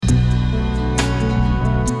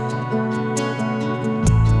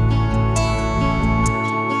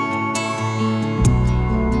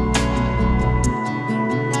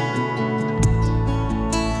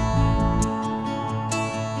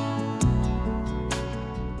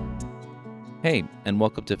Hey, and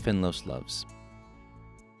welcome to Finlos Loves.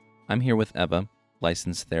 I'm here with Eva,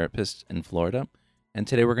 licensed therapist in Florida, and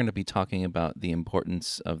today we're going to be talking about the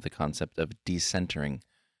importance of the concept of decentering.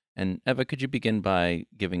 And Eva, could you begin by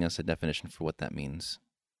giving us a definition for what that means?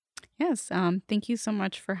 Yes, thank you so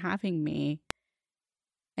much for having me.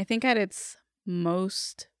 I think at its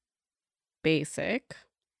most basic,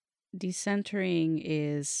 decentering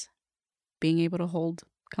is being able to hold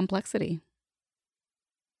complexity.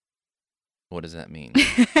 What does that mean?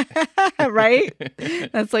 Right?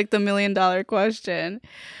 That's like the $1,000,000 question.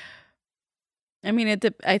 I mean,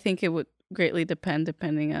 I think it would greatly depend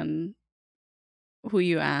depending on who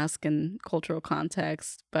you ask and cultural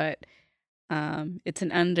context, but it's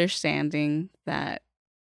an understanding that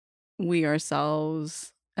we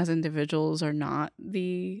ourselves as individuals are not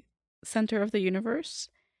the center of the universe.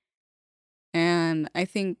 And I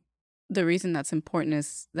think the reason that's important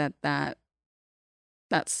is that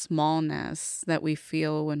smallness that we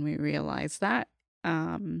feel when we realize that,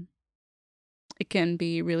 um, it can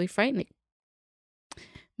be really frightening,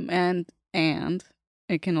 and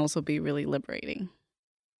it can also be really liberating.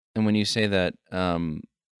 And when you say that, the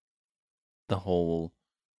whole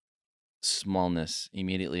smallness,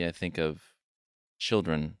 immediately I think of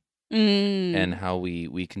children and Mm. how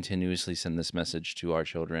we continuously send this message to our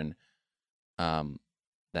children, um,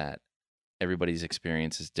 that everybody's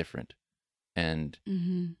experience is different. And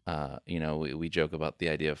Mhm. we joke about the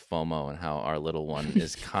idea of FOMO and how our little one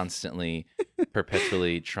is constantly,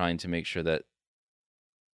 perpetually trying to make sure that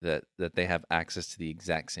they have access to the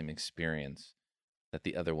exact same experience that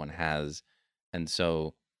the other one has. And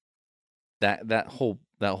so that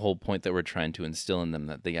whole point that we're trying to instill in them,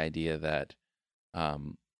 that the idea that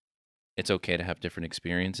um, it's okay to have different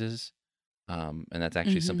experiences, and that's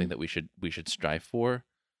actually something Mhm. that we should strive for,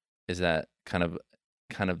 is that kind of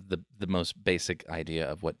the most basic idea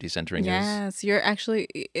of what decentering is. Yes, you're actually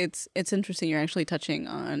it's interesting, you're actually touching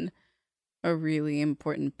on a really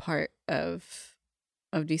important part of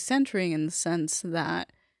decentering in the sense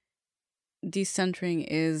that decentering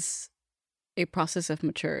is a process of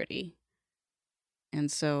maturity.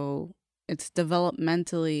 And so it's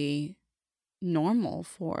developmentally normal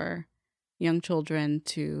for young children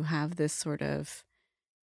to have this sort of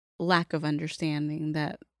lack of understanding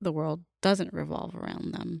that the world doesn't revolve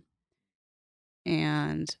around them.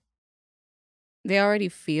 And they already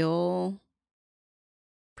feel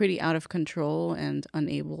pretty out of control and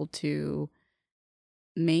unable to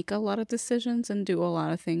make a lot of decisions and do a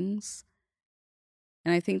lot of things.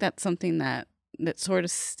 And I think that's something that sort of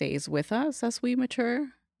stays with us as we mature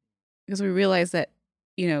because we realize that,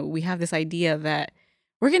 we have this idea that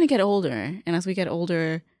we're going to get older. And as we get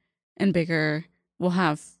older and bigger, we'll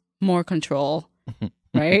have more control,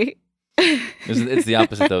 right? It's the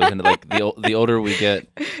opposite though, isn't it? Like the older we get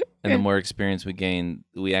and the more experience we gain,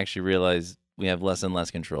 we actually realize we have less and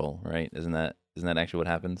less control, right? Isn't that actually what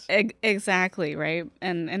happens? Exactly, right?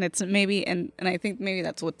 And it's maybe and I think maybe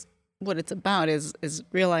that's what it's about is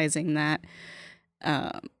realizing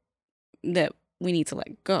um that we need to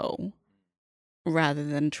let go rather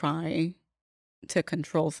than try to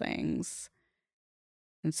control things.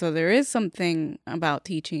 And so there is something about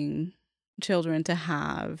teaching children to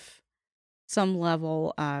have some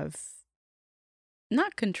level of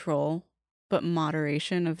not control, but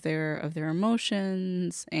moderation of their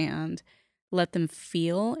emotions and let them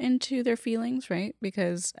feel into their feelings, right?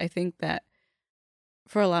 Because I think that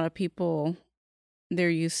for a lot of people, they're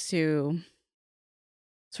used to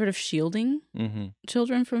sort of shielding Mm-hmm.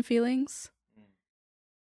 children from feelings.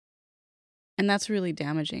 And that's really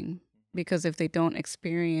damaging because if they don't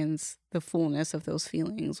experience the fullness of those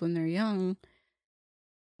feelings when they're young,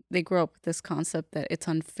 they grow up with this concept that it's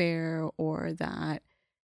unfair or that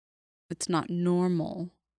it's not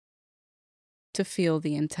normal to feel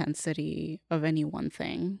the intensity of any one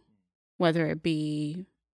thing, whether it be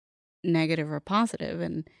negative or positive.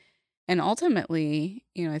 And ultimately,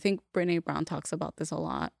 I think Brene Brown talks about this a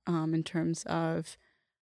lot, in terms of,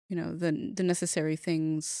 the necessary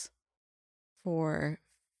things for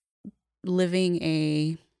living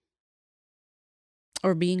a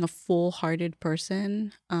or being a full-hearted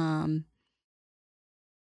person. And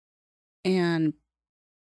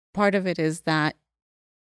part of it is that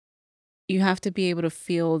you have to be able to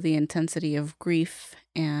feel the intensity of grief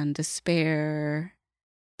and despair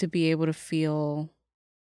to be able to feel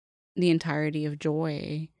the entirety of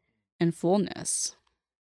joy and fullness.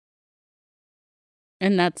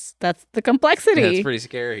 And that's the That's complexity. pretty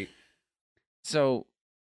scary. So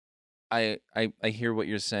I hear what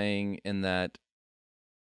you're saying in that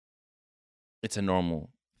it's a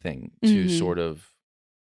normal thing to Mhm. sort of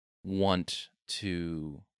want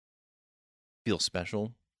to feel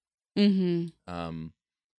special, Mm-hmm. um,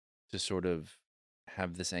 to sort of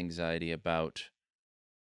have this anxiety about,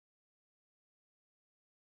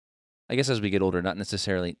 I guess, as we get older, not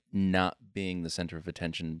necessarily not being the center of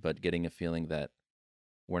attention, but getting a feeling that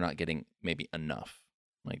we're not getting maybe enough,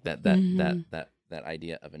 like Mm-hmm. that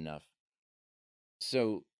idea of enough.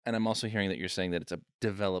 So, and I'm also hearing that you're saying that it's a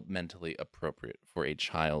developmentally appropriate for a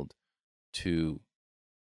child to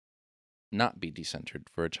not be decentered,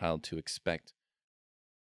 for a child to expect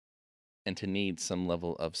and to need some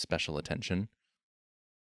level of special attention.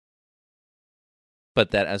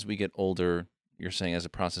 But that as we get older, you're saying as a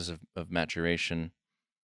process of maturation,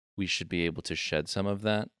 we should be able to shed some of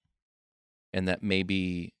that. And that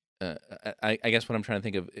maybe, I guess what I'm trying to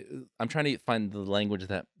think of, I'm trying to find the language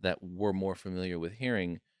that we're more familiar with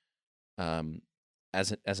hearing, um,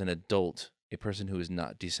 as an adult, a person who is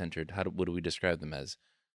not decentered. What do we describe them as?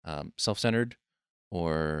 Self-centered,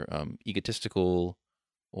 or egotistical,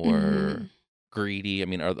 Mm-hmm. or greedy. I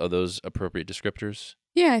mean, are those appropriate descriptors?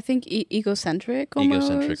 Yeah, I think egocentric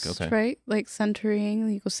Egocentric. almost, Okay. right? Like centering,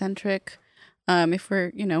 egocentric. If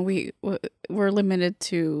we're, we're limited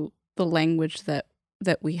to the language that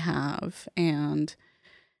we have, and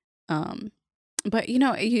um, but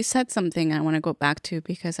you said something I want to go back to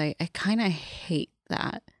because I kind of hate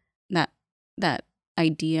that that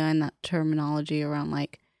idea and that terminology around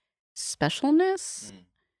like specialness. Mm.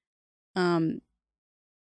 Um,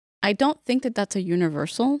 I don't think that that's a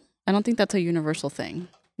universal. I don't think that's a universal thing.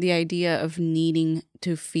 The idea of needing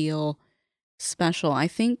to feel special. I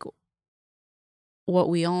think what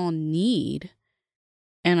we all need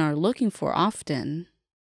and are looking for often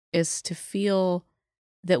is to feel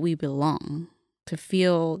that we belong, to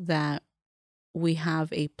feel that we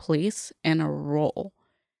have a place and a role.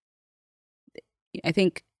 I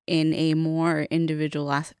think in a more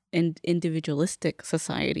individualistic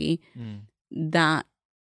society, Mm. that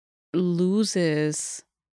loses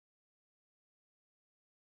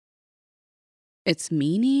its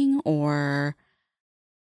meaning, or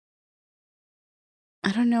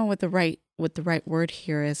I don't know what the right word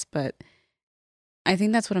here is, but I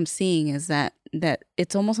think that's what I'm seeing is that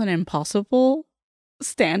it's almost an impossible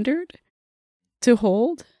standard to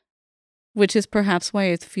hold, which is perhaps why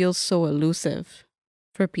it feels so elusive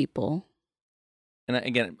for people. And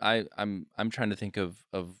again, I'm trying to think of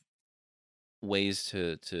ways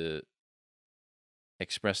to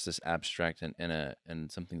express this abstract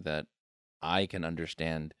and something that I can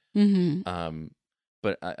understand. Mhm. Um,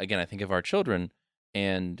 but again, I think of our children,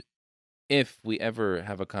 and if we ever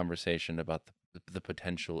have a conversation about the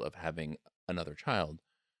potential of having another child,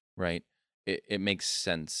 right? It makes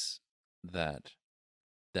sense that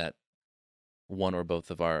that one or both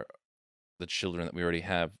of the children that we already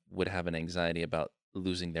have would have an anxiety about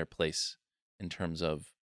losing their place in terms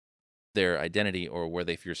of their identity, or where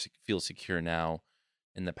they feel secure now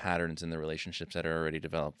in the patterns and the relationships that are already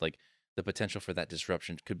developed. Like, the potential for that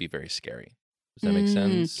disruption could be very scary. Does that make Mm.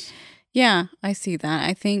 sense? Yeah, I see that.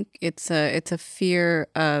 I think it's a fear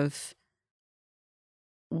of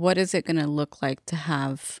what is it going to look like to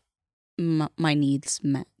have my needs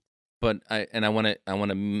met. But I want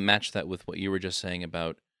to match that with what you were just saying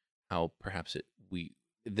about how perhaps we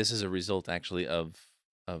this is a result actually of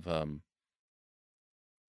um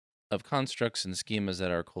of constructs and schemas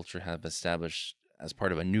that our culture have established as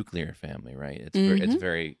part of a nuclear family, right? It's Mhm.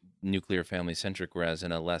 very nuclear family centric, whereas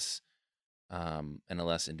in a less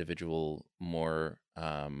individual, more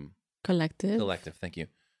Collective. collective, thank you,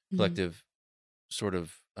 Mhm. collective sort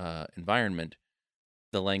of environment,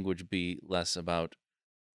 the language be less about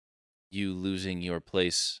you losing your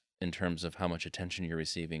place in terms of how much attention you're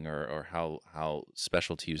receiving, or how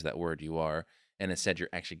special, to use that word, you are, and instead you're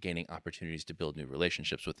actually gaining opportunities to build new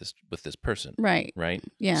relationships with this person, Right. right? So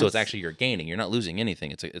it's Yes. actually, you're gaining, you're not losing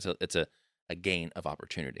anything. It's a gain of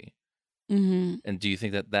opportunity. Mhm. And do you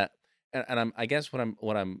think and I guess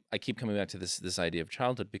I keep coming back to this idea of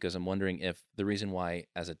childhood, because I'm wondering if the reason why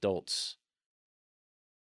as adults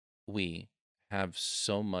we have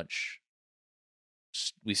so much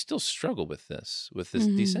we still struggle with this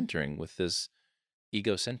Mhm. decentering, with this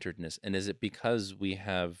ego-centeredness, and is it because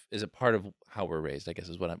is it part of how we're raised, I guess,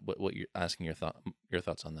 is what you're asking, your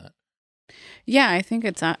thoughts on that. Yeah, I think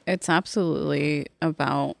it's absolutely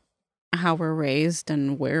about how we're raised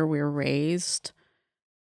and where we're raised.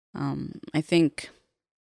 I think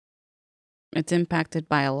it's impacted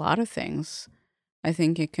by a lot of things. I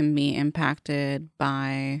think it can be impacted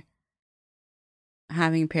by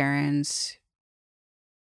having parents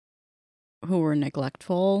who were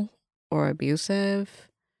neglectful or abusive.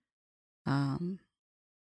 Um,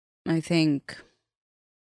 I think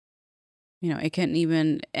It can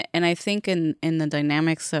even, and I think in the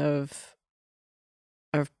dynamics of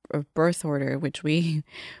birth order, which we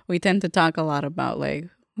we tend to talk a lot about, like,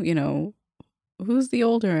 you know, who's the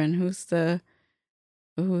older and who's the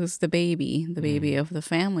baby of the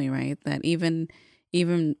family, right? That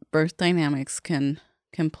even birth dynamics can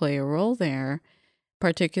play a role there,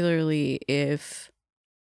 particularly if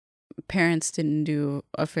parents didn't do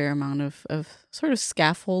a fair amount of sort of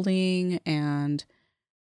scaffolding and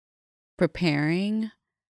preparing.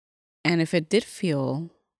 And if it did feel,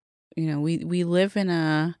 we live in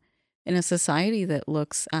a society that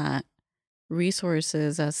looks at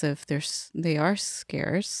resources as if they are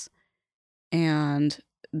scarce, and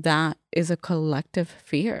that is a collective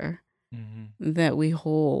fear Mm-hmm. that we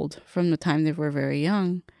hold from the time that we're very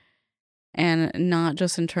young, and not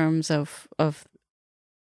just in terms of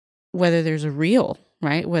whether there's a real,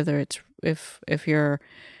 right, whether it's if you're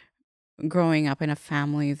growing up in a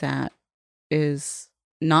family that is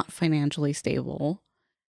not financially stable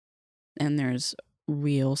and there's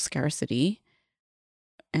real scarcity,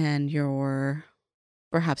 and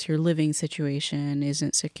perhaps your living situation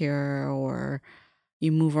isn't secure, or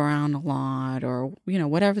you move around a lot, or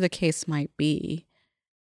whatever the case might be.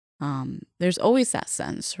 There's always that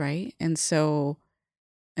sense, right? And so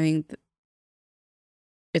I think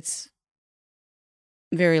it's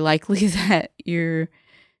very likely that your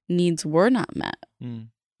needs were not met Mm.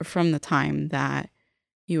 from the time that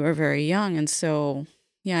you were very young. And so,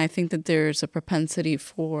 yeah, I think that there's a propensity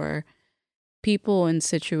for people in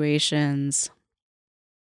situations,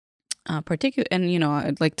 particular, and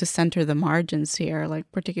I'd like to center the margins here,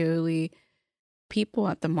 like particularly people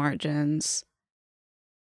at the margins,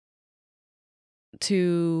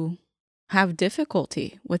 to have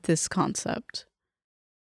difficulty with this concept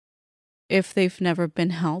if they've never been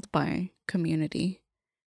held by community.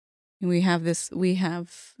 We have, this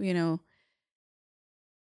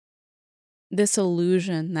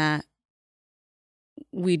illusion that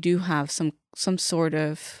we do have some sort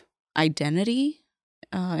of identity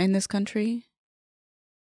in this country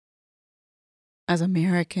as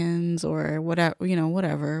Americans, or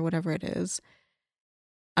whatever, whatever it is.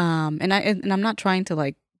 And I'm not trying to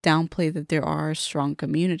like downplay that there are strong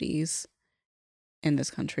communities in this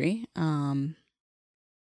country.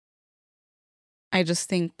 I just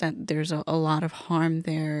think that there's a lot of harm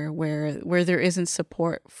there, where there isn't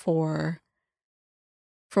support for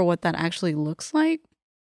what that actually looks like,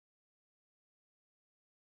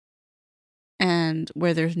 and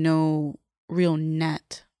where there's no real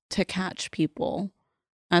net to catch people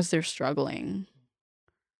as they're struggling.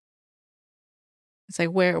 It's like,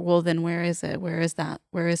 where is it? Where is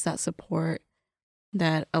that support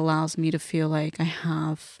that allows me to feel like I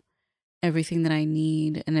have everything that I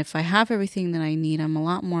need? And if I have everything that I need, I'm a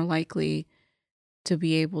lot more likely to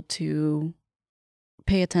be able to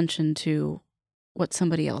pay attention to what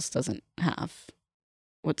somebody else doesn't have,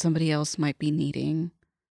 what somebody else might be needing.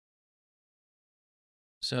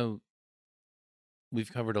 So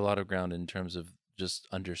we've covered a lot of ground in terms of just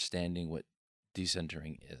understanding what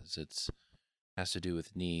decentering is. It's has to do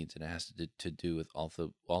with needs, and it has to do with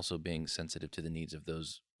also being sensitive to the needs of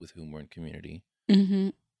those with whom we're in community. Mm-hmm.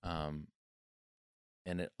 Um,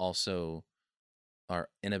 and it also, our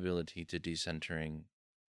inability to decentering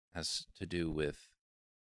has to do with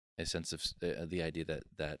a sense of the idea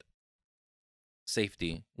that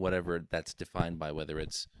safety, whatever that's defined by, whether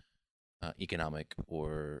it's economic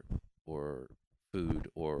or food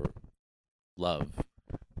or love,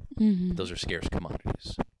 Mm-hmm. those are scarce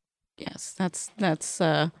commodities. Yes, that's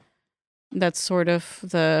sort of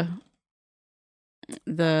the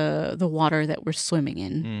water that we're swimming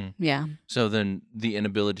in. Mm. Yeah. So then the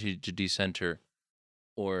inability to decenter,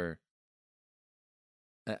 or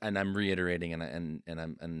and I'm reiterating,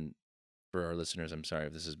 and for our listeners, I'm sorry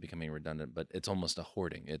if this is becoming redundant, but it's almost a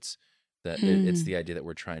hoarding. It's it's Mm. the idea that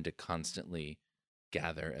we're trying to constantly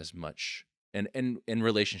gather as much, and in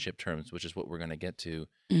relationship terms, which is what we're going to get to.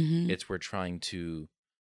 Mm-hmm. It's we're trying to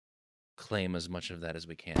claim as much of that as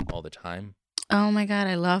we can all the time. Oh my God,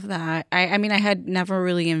 I love that. I mean, I had never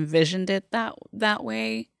really envisioned it that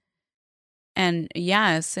way. And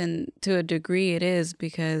yes, and to a degree it is,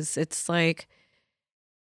 because it's like,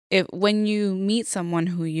 if when you meet someone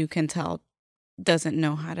who you can tell doesn't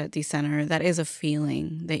know how to decenter, that is a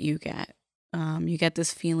feeling that you get. You get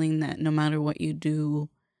this feeling that no matter what you do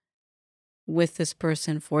with this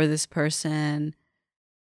person, for this person,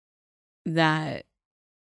 that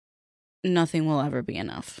nothing will ever be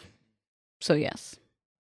enough. So yes.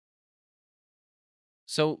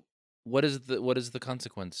 So what is the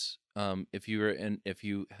consequence if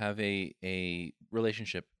you have a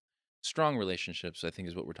relationship strong relationships, I think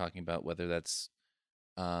is what we're talking about, whether that's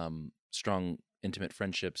strong, intimate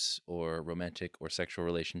friendships or romantic or sexual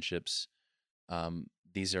relationships.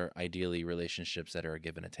 These are ideally relationships that are a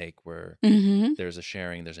give and a take, where Mm-hmm. there's a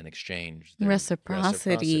sharing, there's an exchange, there's reciprocity.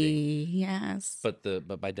 Reciprocity. Yes.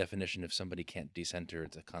 But by definition, if somebody can't decenter,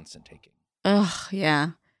 it's a constant taking. Ugh,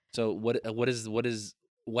 yeah. So what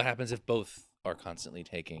happens if both are constantly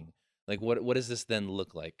taking? Like what does this then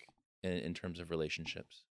look like in terms of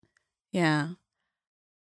relationships? Yeah.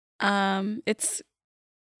 It's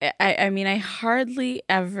I mean, I hardly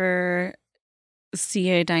ever see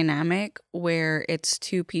a dynamic where it's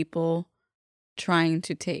two people trying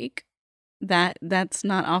to take. That's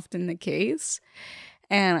not often the case.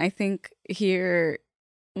 And I think here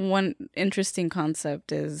one interesting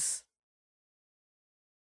concept is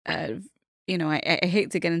uh I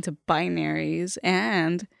hate to get into binaries,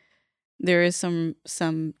 and there is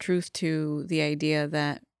some truth to the idea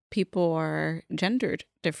that people are gendered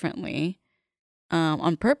differently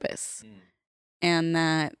on purpose, Mm. and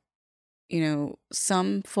that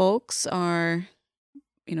some folks are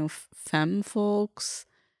femme folks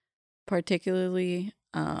particularly,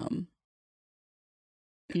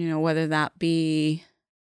 whether that be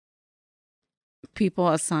people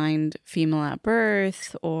assigned female at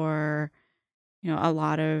birth, or a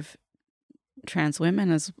lot of trans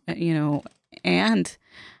women, as and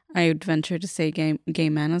I would venture to say gay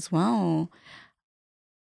men as well,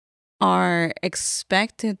 are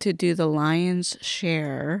expected to do the lion's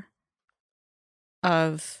share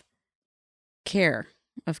of care,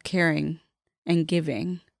 of caring and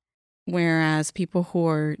giving, whereas people who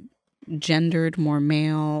are gendered more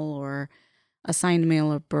male, or assigned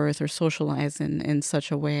male at birth, or socialized in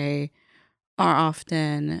such a way, are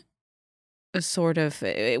often a sort of,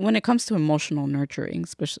 when it comes to emotional nurturing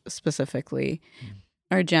specifically,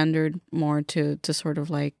 are gendered more to sort of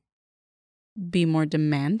like be more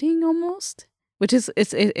demanding almost, which is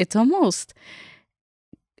it's almost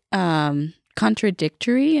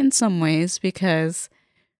contradictory in some ways, because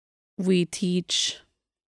we teach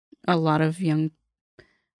a lot of young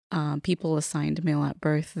people assigned male at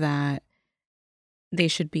birth that they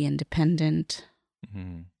should be independent.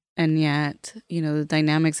 Mm-hmm. And yet, the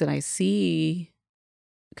dynamics that I see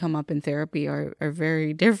come up in therapy are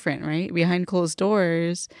very different, right? Behind closed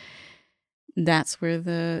doors, that's where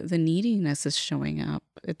the neediness is showing up.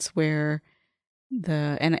 It's where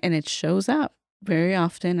and it shows up very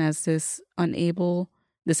often as this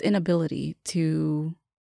inability to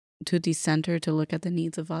decenter, to look at the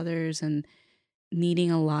needs of others, and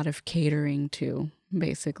needing a lot of catering to,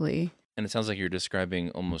 basically. And it sounds like you're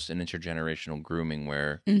describing almost an intergenerational grooming,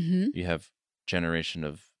 where Mm-hmm. you have generation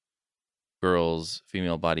of girls,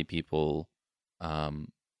 female body people,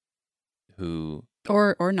 who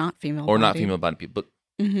Or not female or not body. female body people, but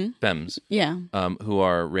Mm-hmm. femmes, Yeah. who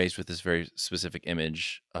are raised with this very specific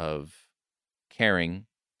image of caring,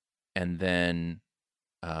 and then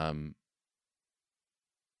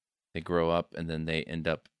they grow up, and then they end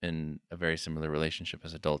up in a very similar relationship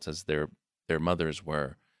as adults as their mothers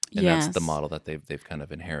were, and that's the Yes. model that they've kind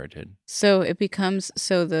of inherited. So it becomes,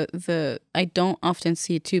 so the I don't often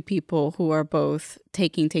see two people who are both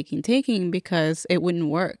taking, because it wouldn't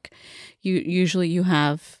work. Usually you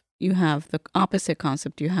have the opposite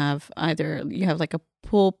concept. You have like a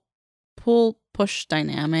pull push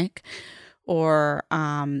dynamic, or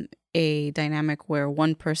a dynamic where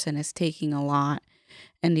one person is taking a lot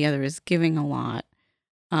and the other is giving a lot,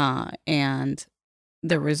 and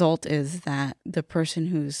the result is that the person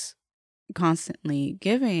who's constantly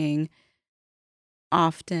giving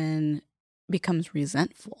often becomes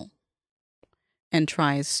resentful and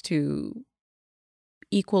tries to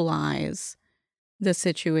equalize the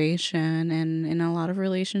situation, and in a lot of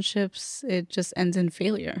relationships it just ends in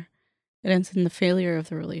failure. It ends in the failure of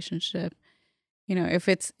the relationship. If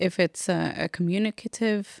it's a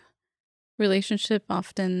communicative relationship,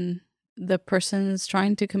 often the person's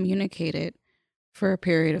trying to communicate it for a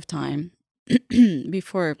period of time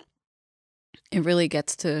before it really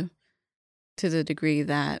gets to the degree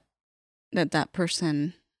that that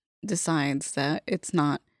person decides that it's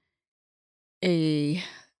not a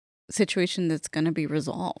situation that's going to be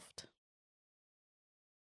resolved.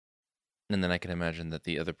 And then I can imagine that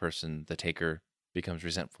the other person, the taker, becomes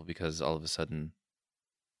resentful because all of a sudden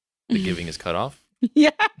the giving is cut off.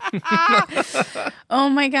 Yeah. Oh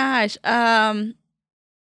my gosh.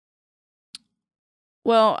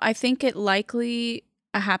 Well, I think it likely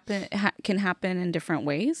can happen in different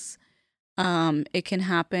ways. It can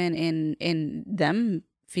happen in them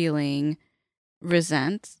feeling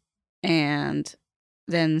resent, and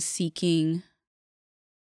then seeking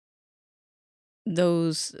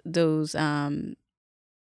those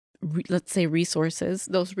let's say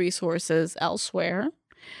those resources elsewhere.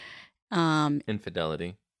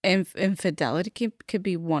 Infidelity. Infidelity could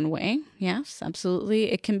be one way. Yes,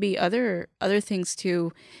 absolutely. It can be other things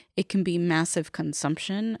too. It can be massive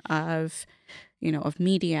consumption of, of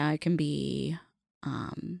media. It can be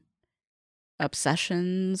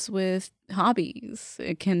obsessions with hobbies.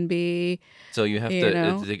 It can be, So you have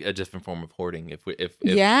to. It's a different form of hoarding.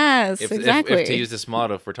 Yes, exactly. If to use this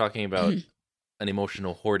model, if we're talking about an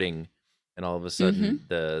emotional hoarding, and all of a sudden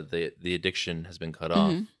the addiction has been cut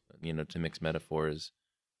off, to mix metaphors,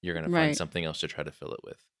 you're gonna find something else to try to fill it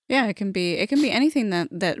with. Yeah, it can be anything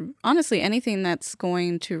that honestly, anything that's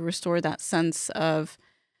going to restore that sense of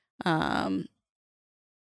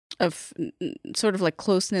sort of like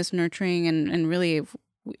closeness, nurturing, and really,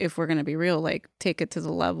 if we're going to be real, like take it to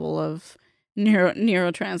the level of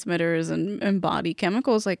neurotransmitters and body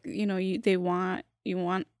chemicals. Like, you want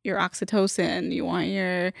your oxytocin, you want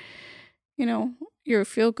your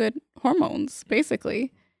feel good hormones,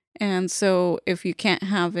 basically. And so if you can't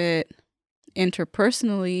have it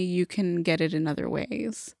interpersonally, you can get it in other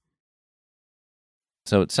ways.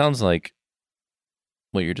 So it sounds like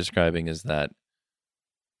what you're describing is that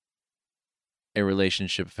a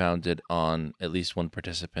relationship founded on at least one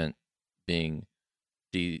participant being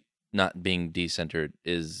not being decentered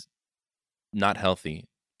is not healthy.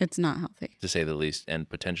 It's not healthy, to say the least, and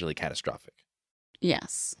potentially catastrophic.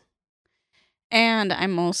 Yes. And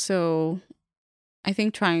I'm also, I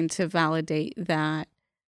think, trying to validate that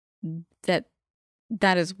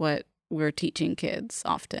is what we're teaching kids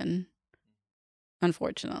often,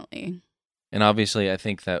 unfortunately. And obviously, I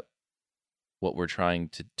think that what we're trying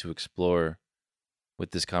to explore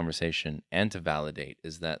with this conversation and to validate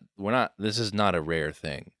is that this is not a rare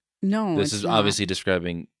thing. No, this is not. Obviously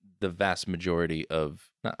describing the vast majority of,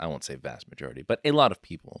 I won't say vast majority, but a lot of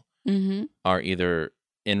people are either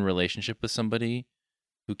in relationship with somebody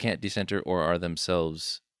who can't decenter or are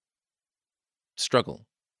themselves struggle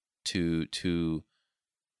to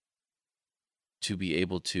be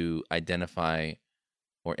able to identify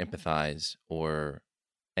or empathize or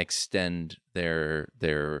extend their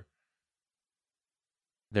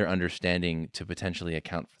understanding to potentially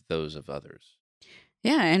account for those of others.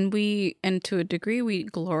 Yeah, and to a degree we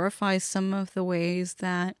glorify some of the ways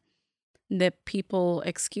that people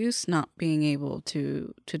excuse not being able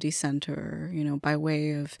to decenter, by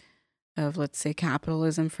way of let's say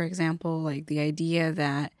capitalism, for example, like the idea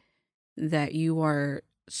that you are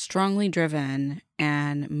strongly driven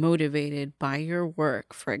and motivated by your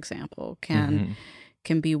work, for example, can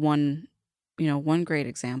be one great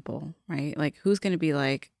example, right? Like, who's going to be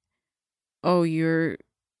like, oh, you're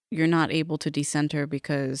not able to decenter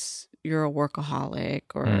because you're a workaholic,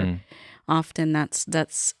 or often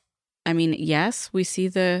that's I mean, yes, we see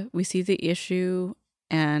the issue,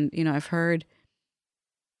 and I've heard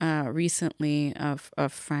recently of a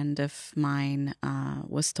friend of mine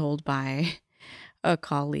was told by a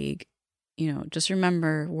colleague, just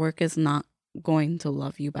remember, work is not going to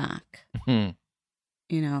love you back. And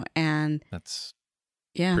that's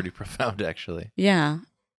yeah, pretty profound, actually. Yeah.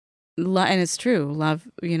 And it's true. Love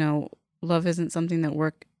isn't something that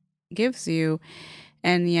work gives you.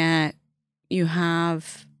 And yet you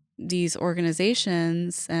have these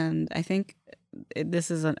organizations, and I think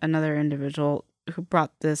this is another individual who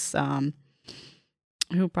brought this to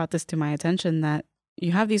my attention, that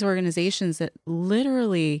you have these organizations that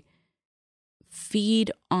literally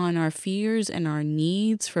feed on our fears and our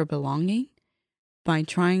needs for belonging by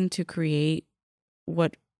trying to create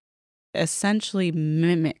what essentially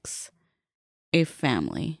mimics a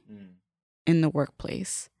family in the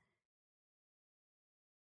workplace.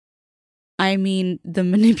 I mean, the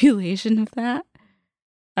manipulation of that,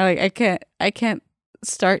 I can't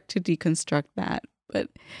start to deconstruct that, but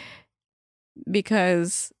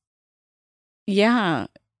because yeah,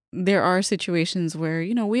 there are situations where,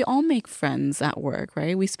 we all make friends at work,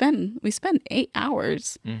 right? We spend 8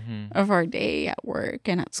 hours of our day at work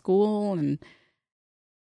and at school, and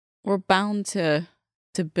we're bound to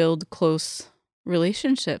build close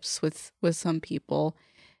relationships with some people.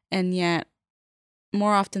 And yet,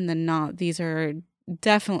 more often than not, these are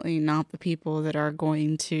definitely not the people that are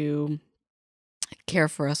going to care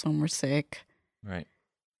for us when we're sick. Right.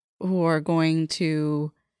 Who are going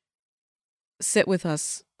to sit with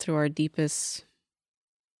us through our deepest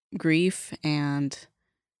grief and,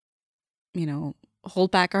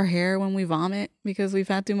 hold back our hair when we vomit because we've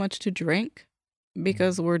had too much to drink,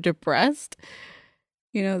 because we're depressed.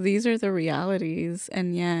 These are the realities,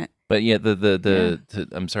 and yet. But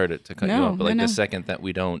I'm sorry to cut you off, but the second that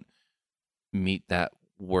we don't meet that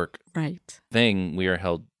work Right. thing, we are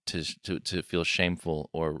held to feel shameful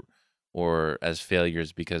or as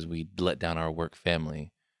failures because we let down our work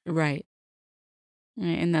family. Right.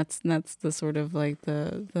 Right, and that's the sort of like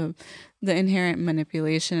the inherent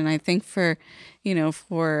manipulation. And I think for,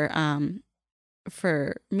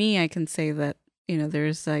 for me, I can say that,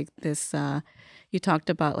 there's like this, you talked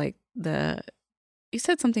about like you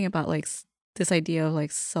said something about like this idea of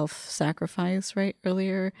like self-sacrifice, right?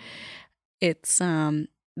 Earlier. It's,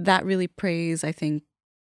 that really preys, I think,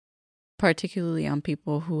 particularly on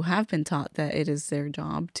people who have been taught that it is their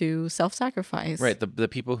job to self-sacrifice. Right. The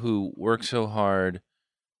people who work so hard,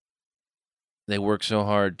 they work so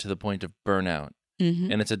hard to the point of burnout.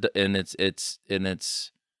 Mm-hmm. And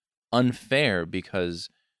it's unfair because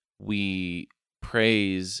we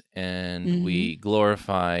praise and Mm-hmm. we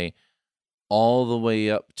glorify all the way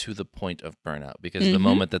up to the point of burnout, because the Mm-hmm.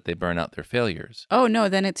 moment that they burn out, they're failures. Oh no,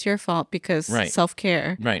 then it's your fault because Right.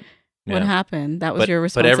 self-care. Right. What Yeah. happened? That was your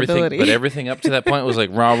But responsibility. everything up to that point was like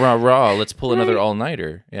rah rah rah. Let's pull another Right.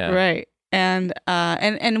 all-nighter. Yeah. Right. And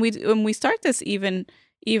when we start this even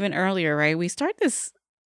earlier, right? We start this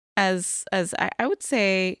as I would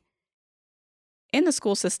say in the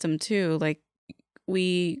school system too. Like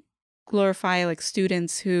we glorify like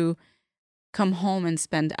students who come home and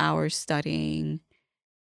spend hours studying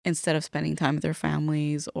instead of spending time with their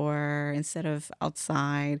families or instead of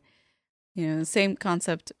outside. The same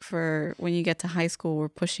concept for when you get to high school. We're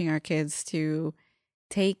pushing our kids to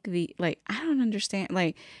take the, like, I don't understand,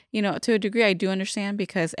 like, to a degree I do understand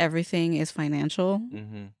because everything is financial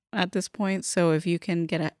Mm-hmm. at this point. So if you can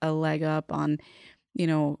get a leg up on,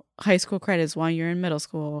 high school credits while you're in middle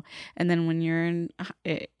school, and then when you're in,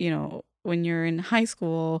 when you're in high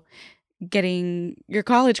school, getting your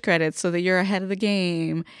college credits so that you're ahead of the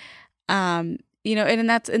game, and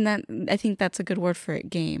I think that's a good word for it,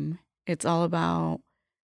 game. It's all about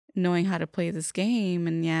knowing how to play this game,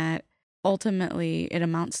 and yet ultimately it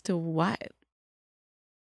amounts to what?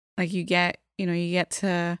 Like you get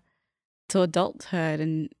to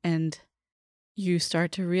adulthood, and you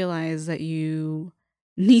start to realize that you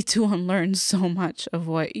need to unlearn so much of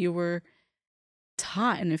what you were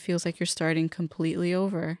taught, and it feels like you're starting completely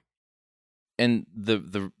over. And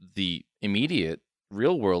the immediate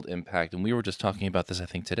real world impact, and we were just talking about this I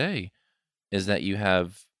think today, is that you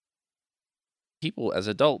have people as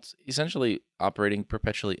adults essentially operating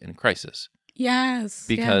perpetually in crisis Yes.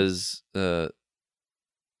 because but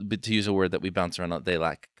to use a word that we bounce around, they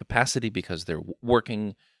lack capacity because they're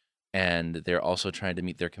working, and they're also trying to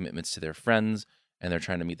meet their commitments to their friends, and they're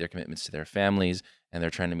trying to meet their commitments to their families, and they're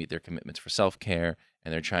trying to meet their commitments for self-care,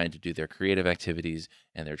 and they're trying to do their creative activities,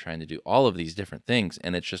 and they're trying to do all of these different things,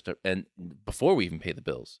 and it's just and before we even pay the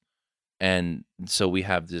bills. And so we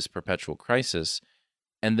have this perpetual crisis.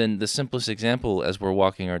 And then the simplest example, as we're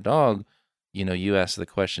walking our dog, you ask the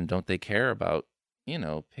question, don't they care about,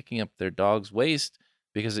 picking up their dog's waste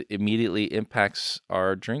because it immediately impacts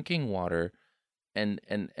our drinking water? And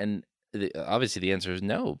obviously the answer is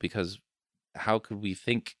no, because how could we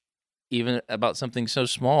think even about something so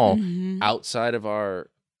small Mm-hmm. outside of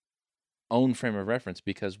our own frame of reference,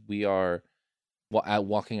 because we are out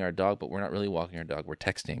walking our dog, but we're not really walking our dog. We're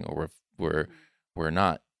texting, or we're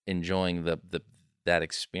not enjoying that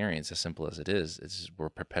experience, as simple as it is. We're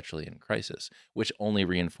perpetually in crisis, which only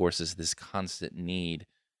reinforces this constant need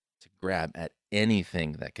to grab at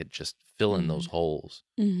anything that could just fill in those holes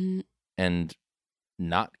Mm-hmm. and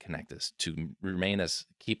not connect us, to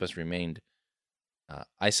keep us remained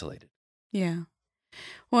isolated. Yeah.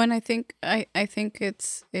 Well, and I think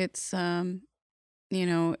it's it's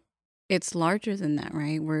larger than that,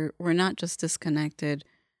 right? We're not just disconnected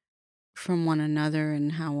from one another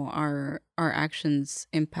and how our actions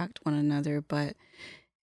impact one another, but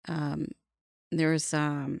um there's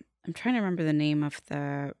I'm trying to remember the name of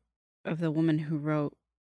the woman who wrote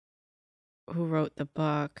the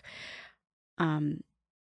book, um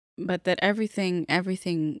but that everything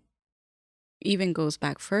even goes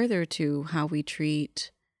back further to how we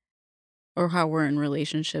treat or how we're in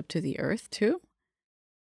relationship to the earth too.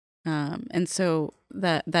 And so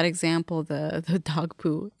that example, the dog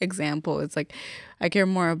poo example, it's like I care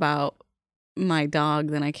more about my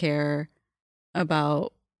dog than I care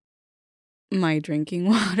about my drinking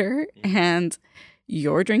water and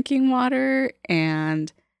your drinking water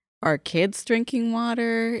and our kids drinking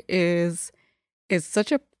water is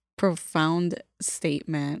such a profound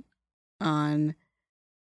statement on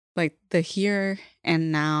like the here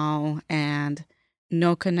and now, and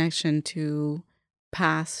no connection to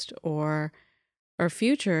past or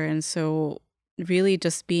future. And so really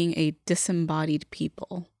just being a disembodied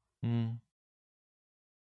people Mm.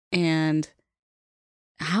 and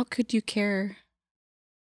how could you care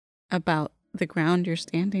about the ground you're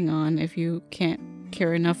standing on if you can't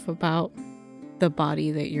care enough about the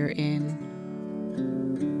body that you're in?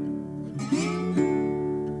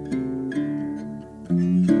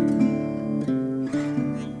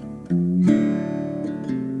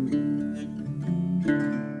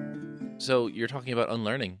 So you're talking about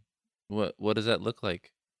unlearning. What does that look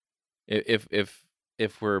like?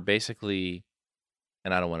 If we're basically,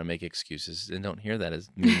 and I don't want to make excuses, and don't hear that as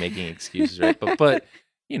me making excuses, right? But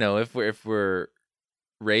if we're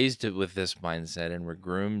raised with this mindset and we're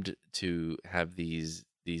groomed to have these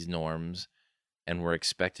norms and we're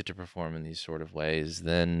expected to perform in these sort of ways,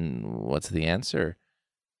 then what's the answer?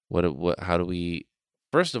 What how do we,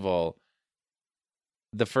 first of all,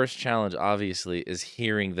 the first challenge obviously is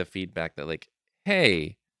hearing the feedback that, like,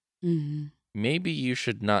 hey, Mm-hmm. maybe you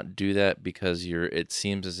should not do that because it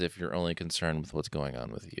seems as if you're only concerned with what's going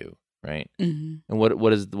on with you, right? Mm-hmm. And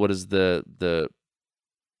what is the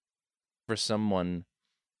for someone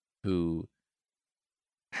who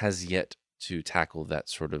has yet to tackle that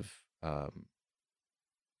sort of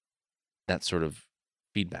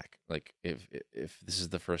feedback, like if this is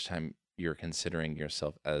the first time you're considering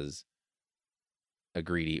yourself as a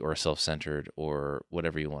greedy or self-centered or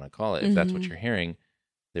whatever you want to call it, if that's what Mm-hmm. you're hearing,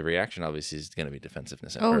 the reaction obviously is going to be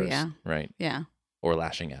defensiveness at Oh, first, yeah. right? Yeah. Or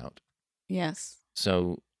lashing out. Yes.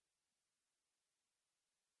 So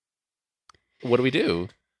what do we do?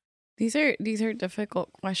 These are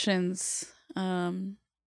difficult questions. I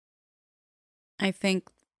think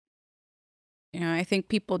I think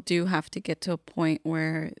people do have to get to a point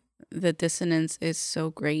where the dissonance is so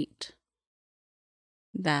great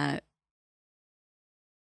that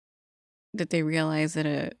they realize that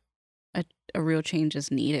a, a real change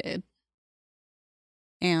is needed.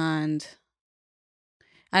 And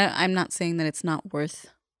I'm not saying that it's not worth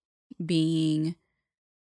being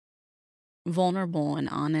vulnerable and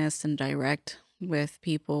honest and direct with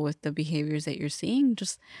people with the behaviors that you're seeing.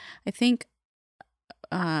 Just, I think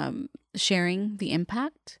sharing the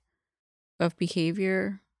impact of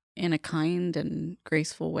behavior in a kind and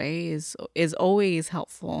graceful way is always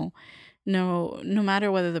helpful. No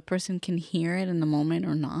matter whether the person can hear it in the moment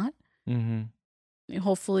or not. Mm-hmm.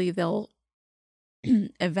 Hopefully they'll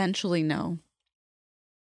eventually know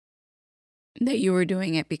that you were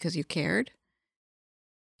doing it because you cared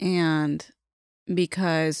and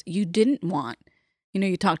because you didn't want,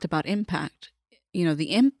 you talked about impact.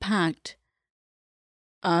 The impact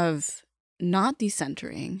of not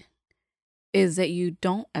decentering is that you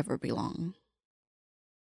don't ever belong,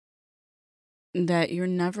 that you're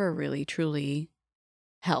never really truly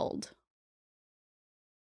held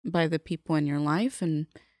by the people in your life and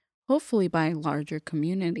hopefully by a larger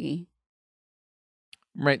community.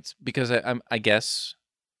 Right, because I guess,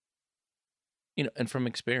 and from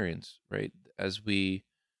experience, right, as we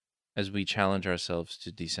challenge ourselves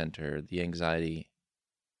to decenter, the anxiety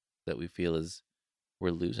that we feel is we're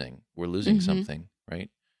losing Mm-hmm. something, right?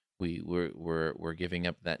 We're giving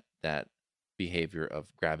up that behavior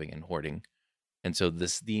of grabbing and hoarding. And so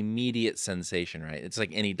the immediate sensation, right? It's like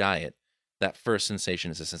any diet. That first sensation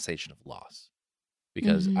is a sensation of loss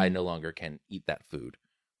because I Mm-hmm. no longer can eat that food,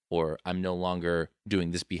 or I'm no longer doing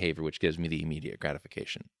this behavior which gives me the immediate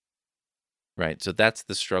gratification. Right? So that's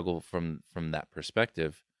the struggle from that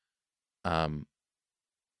perspective. Um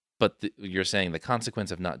but you're saying the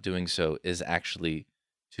consequence of not doing so is actually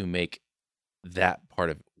to make that part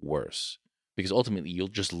of it worse, because ultimately you'll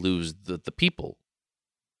just lose the people,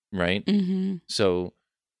 right? Mm-hmm. So,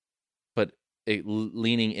 but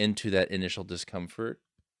leaning into that initial discomfort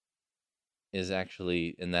is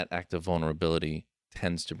actually, in that act of vulnerability,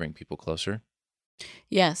 tends to bring people closer.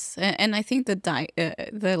 Yes, and I think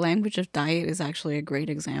the language of diet is actually a great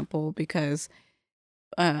example because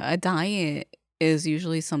a diet is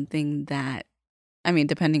usually something that, I mean,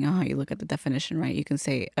 depending on how you look at the definition, right? You can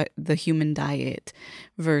say the human diet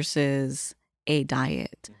versus a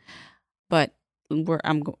diet, but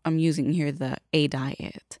I'm using here the a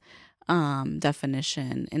diet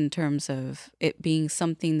definition in terms of it being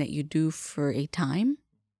something that you do for a time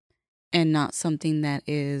and not something that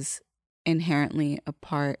is inherently a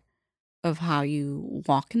part of how you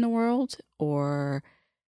walk in the world or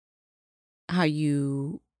how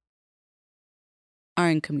you are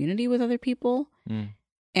in community with other people. Mm.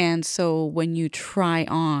 And so when you try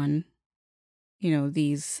on,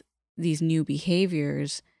 these new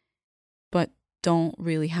behaviors, but don't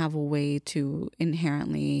really have a way to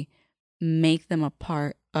inherently make them a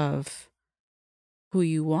part of who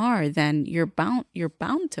you are, then you're bound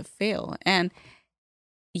to fail. And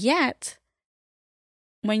yet,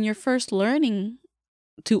 when you're first learning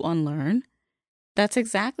to unlearn, That's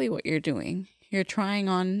exactly what you're doing. You're trying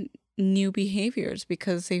on new behaviors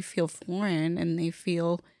because they feel foreign and they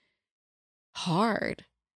feel hard.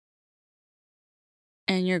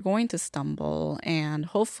 And you're going to stumble, and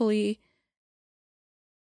hopefully,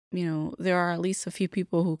 there are at least a few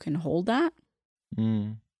people who can hold that.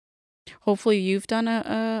 Mm. Hopefully you've done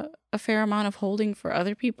a fair amount of holding for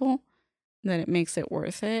other people, that it makes it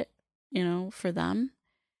worth it, for them.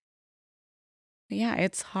 But yeah,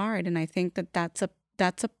 it's hard, and I think that that's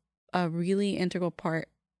a really integral part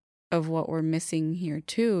of what we're missing here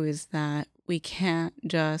too, is that we can't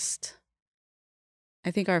just. I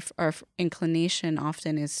think our inclination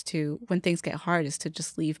often is to, when things get hard, is to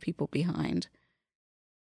just leave people behind.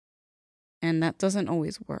 And that doesn't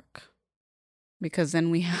always work, because then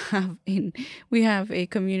we have a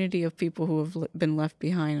community of people who have been left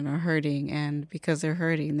behind and are hurting, and because they're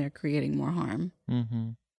hurting, they're creating more harm. Mm-hmm.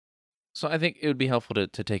 So I think it would be helpful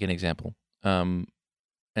to take an example. And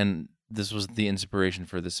this was the inspiration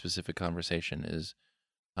for this specific conversation, is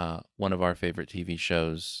one of our favorite TV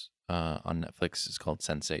shows on Netflix is called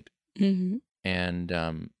Sense8. Mm-hmm.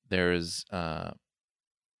 And there is a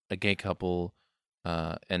gay couple,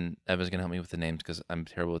 and Eva's going to help me with the names because I'm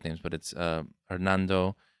terrible with names, but it's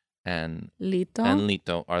Hernando and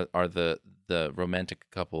Lito. are the romantic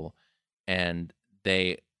couple, and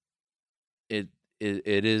it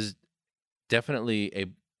is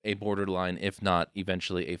definitely a borderline, if not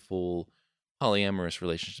eventually a full polyamorous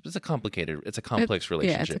relationship. It's a complex relationship.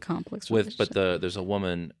 Yeah, it's a complex relationship. But there's a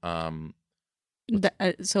woman, so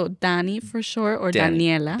Dani for sure, or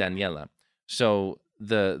Daniela. Daniela. So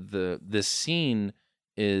the scene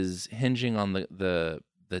is hinging on the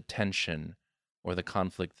tension or the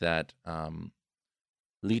conflict that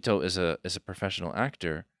Lito is a professional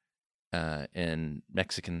actor in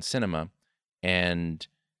Mexican cinema, and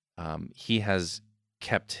he has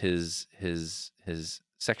kept his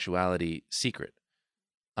sexuality secret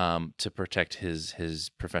to protect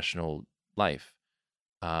his professional life.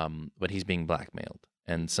 But he's being blackmailed,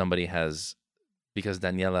 and somebody has, because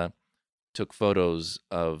Daniela took photos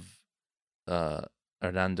of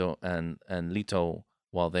Hernando and Lito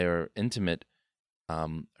while they're intimate.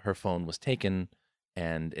 Her phone was taken,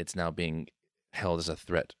 and it's now being held as a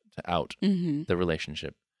threat to out the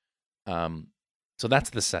relationship. So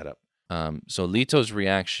that's the setup. So Lito's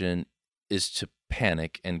reaction is to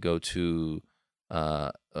panic and go to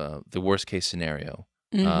the worst case scenario,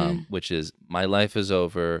 which is, my life is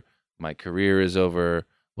over, my career is over.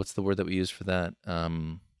 What's the word that we use for that?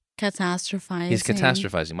 Catastrophizing. He's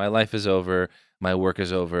catastrophizing. My life is over. My work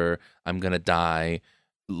is over. I'm gonna die.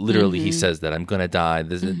 Literally, he says that, I'm gonna die.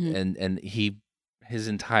 And his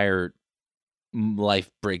entire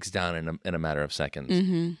life breaks down in a matter of seconds.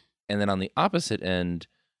 And then on the opposite end,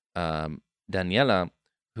 Daniela,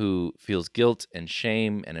 who feels guilt and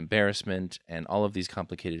shame and embarrassment and all of these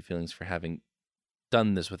complicated feelings for having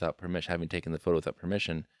done this without permission, having taken the photo without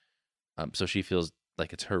permission. So she feels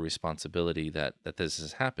like it's her responsibility that this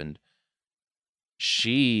has happened.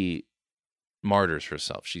 She martyrs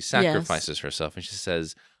herself. She sacrifices herself, and she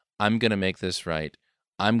says, I'm going to make this right.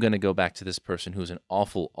 I'm going to go back to this person who's an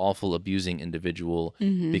awful, awful abusing individual,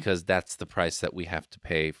 because that's the price that we have to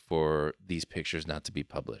pay for these pictures not to be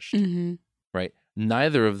published. Right?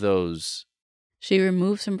 Neither of those. She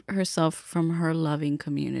removes herself from her loving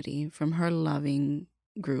community, from her loving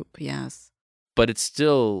group. Yes. But it's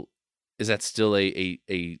still, is that still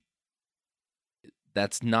a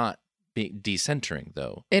that's not decentering,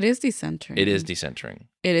 though. It is decentering. It is decentering.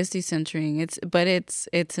 It is decentering.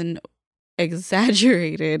 It's an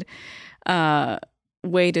exaggerated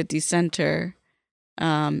way to decenter.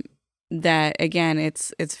 That again,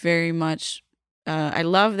 it's very much. I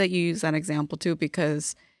love that you use that example too,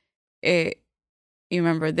 because you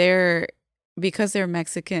remember because they're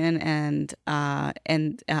Mexican, and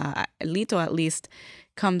Lito at least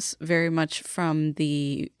comes very much from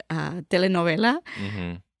the telenovela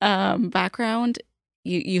background.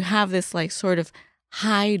 You have this like sort of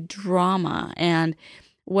high drama, and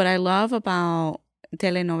what I love about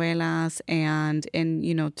telenovelas and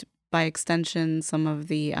by extension some of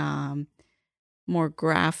the more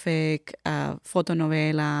graphic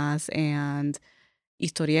fotonovelas and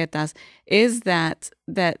historietas is that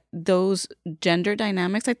those gender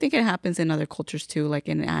dynamics, I think it happens in other cultures too, like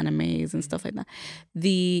in animes and stuff like that.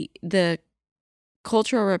 The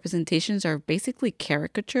cultural representations are basically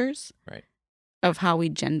caricatures, right, of how we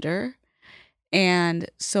gender. And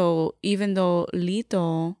so even though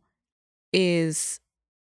Lito is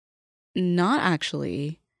not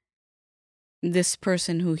actually this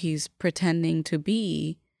person who he's pretending to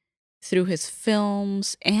be, through his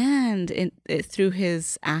films and through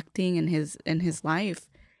his acting and his life,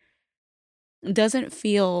 doesn't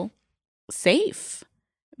feel safe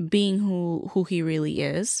being who he really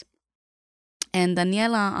is. And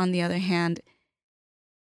Daniela, on the other hand,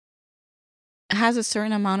 has a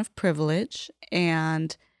certain amount of privilege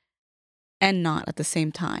and not at the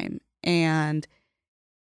same time, and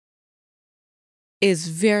is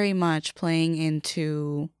very much playing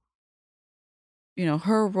into,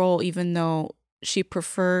 her role, even though she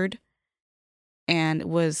preferred and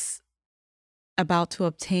was about to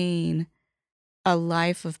obtain a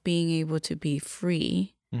life of being able to be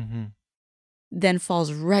free, then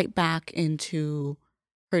falls right back into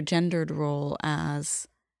her gendered role as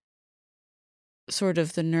sort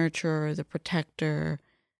of the nurturer, the protector,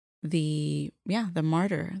 the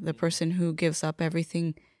martyr, the person who gives up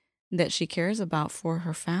everything that she cares about for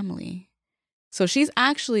her family. So she's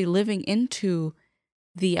actually living into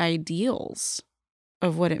the ideals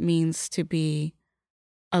of what it means to be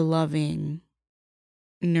a loving,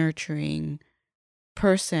 nurturing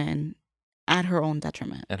person at her own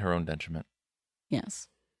detriment. At her own detriment. Yes.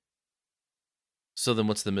 So then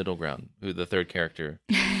what's the middle ground? Who the third character?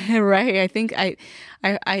 Right. I think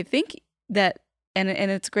that, and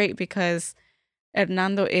it's great because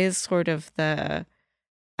Hernando is sort of the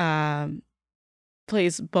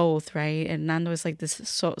plays both, right? And Hernando is like this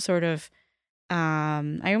sort of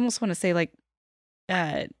I almost want to say like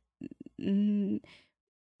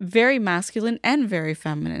very masculine and very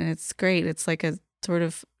feminine. It's great. It's like a sort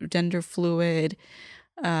of gender fluid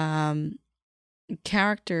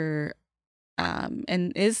character,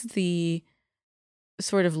 and is the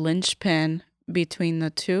sort of linchpin between the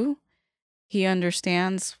two. He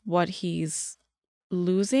understands what he's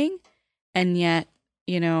losing, and yet,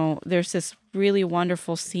 there's this really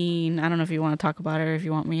wonderful scene. I don't know if you want to talk about it or if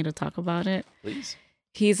you want me to talk about it. Please.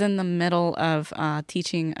 He's in the middle of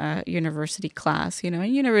teaching a university class.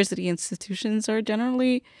 And university institutions are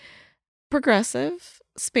generally progressive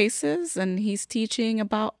spaces, and he's teaching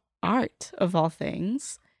about art, of all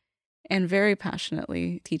things, and very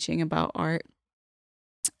passionately teaching about art.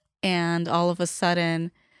 And all of a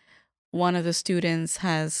sudden, one of the students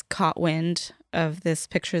has caught wind of this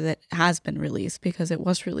picture that has been released, because it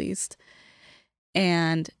was released,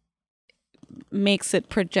 and makes it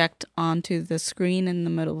project onto the screen in the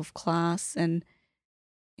middle of class. And,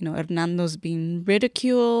 Hernando's being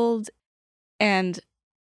ridiculed, and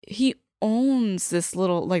he owns this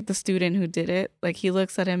little, like, the student who did it. Like, he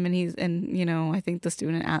looks at him and I think the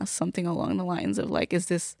student asks something along the lines of like, is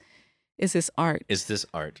this art? Is this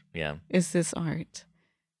art? Yeah. Is this art?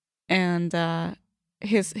 And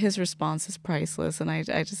his response is priceless, and I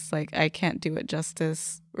just, like, I can't do it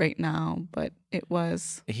justice right now, but it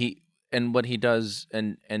was. And what he does,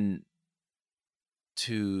 and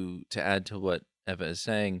to add to what Eva is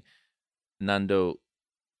saying, Nando,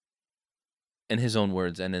 in his own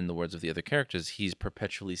words and in the words of the other characters, he's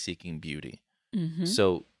perpetually seeking beauty. Mm-hmm.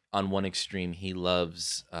 So on one extreme, he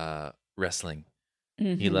loves wrestling.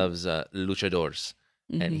 Mm-hmm. He loves luchadors.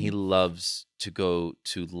 Mm-hmm. And he loves to go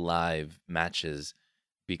to live matches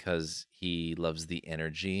because he loves the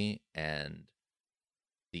energy and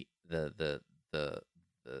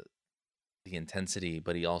the intensity,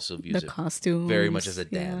 but he also views the it costumes very much as a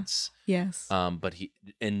dance. Yeah. Yes. But he,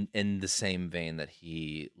 in the same vein that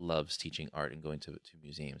he loves teaching art and going to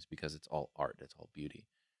museums, because it's all art, it's all beauty.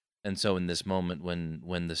 And so in this moment,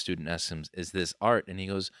 when the student asks him, "Is this art?" and he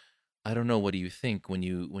goes, "I don't know. What do you think when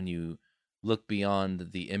you look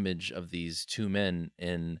beyond the image of these two men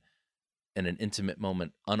in an intimate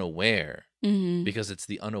moment, unaware?" Mm-hmm. Because it's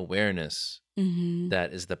the unawareness Mm-hmm.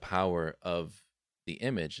 that is the power of the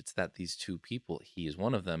image. It's that these two people, he is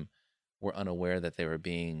one of them, were unaware that they were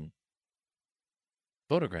being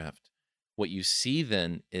photographed. What you see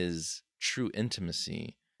then is true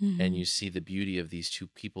intimacy, Mm-hmm. and you see the beauty of these two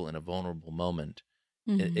people in a vulnerable moment,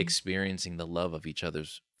 Mm-hmm. experiencing the love of each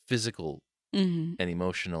other's physical Mm-hmm. and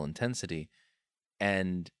emotional intensity.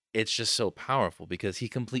 And it's just so powerful because he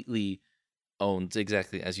completely owns,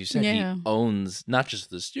 exactly as you said, Yeah. he owns not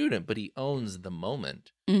just the student, but he owns the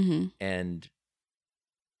moment. Mm-hmm. And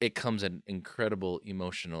it comes at an incredible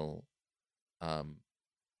emotional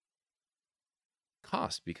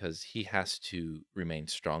cost, because he has to remain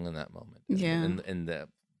strong in that moment. And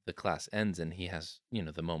the class ends, and he has,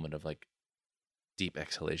 the moment of like deep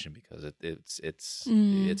exhalation, because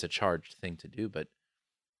it's a charged thing to do, but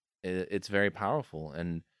it's very powerful.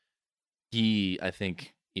 And he, I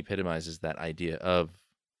think, epitomizes that idea of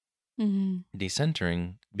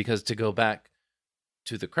decentering, because to go back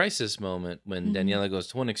to the crisis moment when Daniela goes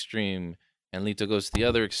to one extreme and Lito goes to the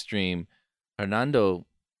other extreme, Hernando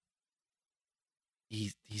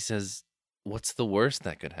he says, what's the worst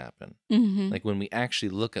that could happen? Mm-hmm. Like when we actually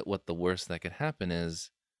look at what the worst that could happen is,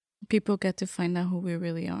 People get to find out who we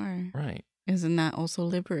really are. right. Isn't that also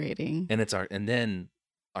liberating? And then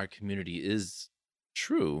our community is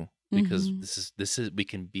true because Mm-hmm. this is we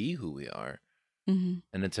can be who we are. Mm-hmm.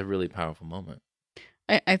 And it's a really powerful moment.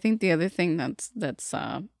 I think the other thing that's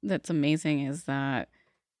amazing is that,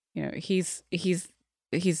 you know, he's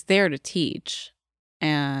there to teach,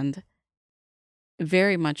 and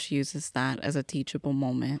very much uses that as a teachable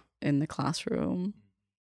moment in the classroom.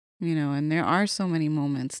 You know, and there are so many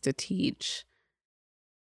moments to teach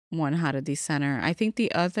one how to decenter. I think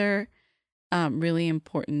the other really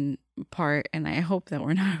important part, and I hope that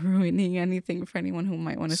we're not ruining anything for anyone who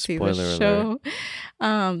might want to see the Spoiler show.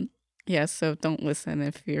 Yeah, so don't listen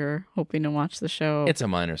if you're hoping to watch the show. It's a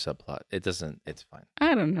minor subplot. It's fine.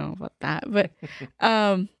 I don't know about that, but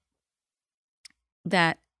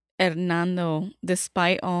that Hernando,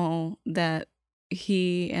 despite all that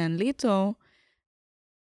he and Lito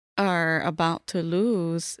are about to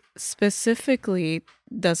lose, specifically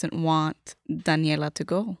doesn't want Daniela to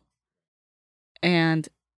go, and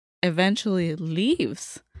eventually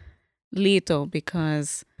leaves Lito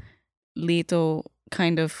because Lito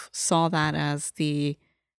kind of saw that as the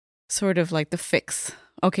sort of like the fix.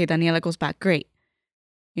 Okay, Daniela goes back, great.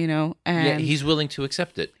 You know, and yeah, he's willing to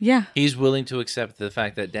accept it. Yeah. He's willing to accept the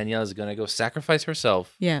fact that Danielle is going to go sacrifice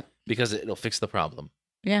herself. Yeah. Because it'll fix the problem.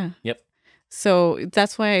 Yeah. Yep. So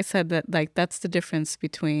that's why I said that, like, that's the difference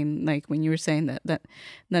between, like, when you were saying that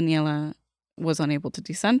Daniela was unable to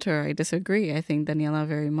decenter. I disagree. I think Daniela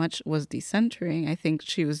very much was decentering. I think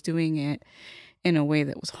she was doing it in a way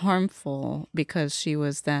that was harmful because she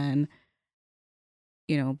was then,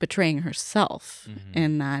 you know, betraying herself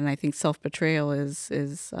in that. And I think self-betrayal is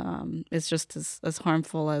just as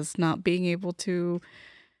harmful as not being able to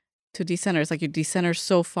decenter. It's like you decenter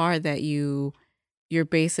so far that you're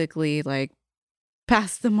basically like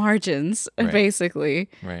past the margins, right. basically.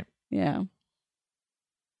 Right. Yeah.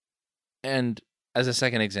 And as a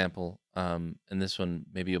second example, and this one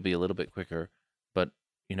maybe you'll be a little bit quicker, but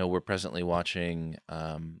you know, we're presently watching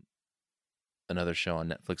another show on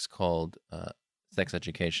Netflix called Sex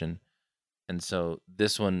Education. And so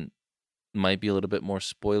this one might be a little bit more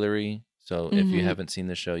spoilery. So if you haven't seen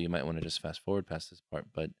the show, you might want to just fast forward past this part.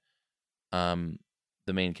 But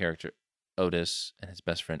the main character, Otis, and his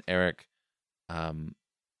best friend, Eric,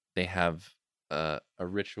 they have a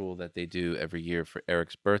ritual that they do every year for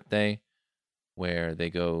Eric's birthday where they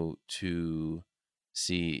go to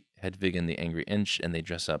see Hedwig and the Angry Inch and they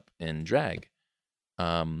dress up in drag.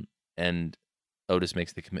 And Otis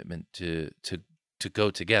makes the commitment to go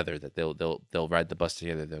together, that they'll ride the bus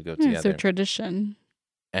together, they'll go together. It's a tradition.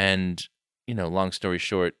 And, you know, long story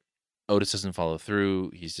short, Otis doesn't follow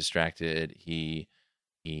through. He's distracted. He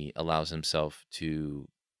allows himself to.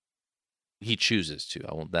 He chooses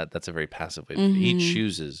to. That's a very passive way. He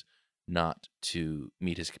chooses not to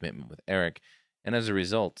meet his commitment with Eric, and as a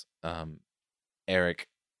result, Eric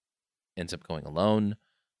ends up going alone.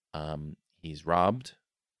 He's robbed.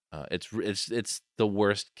 It's the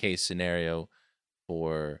worst case scenario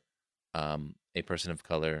for a person of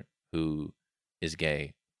color who is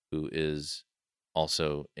gay, who is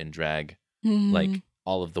also in drag, like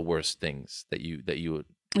all of the worst things that you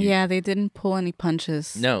yeah, they didn't pull any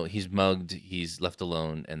punches. No, he's mugged, he's left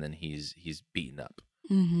alone, and then he's beaten up.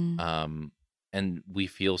 And we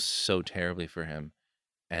feel so terribly for him.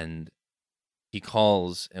 And he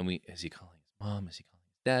calls, and is he calling his mom? Is he calling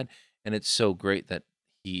his dad? And it's so great that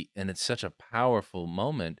and it's such a powerful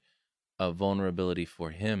moment of vulnerability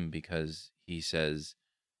for him because he says,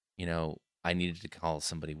 you know, I needed to call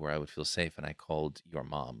somebody where I would feel safe, and I called your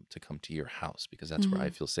mom to come to your house because that's where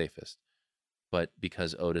I feel safest. But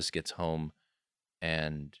because Otis gets home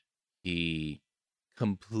and he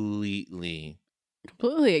completely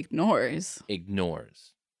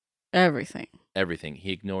ignores everything.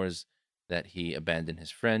 He ignores that he abandoned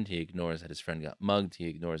his friend. He ignores that his friend got mugged. He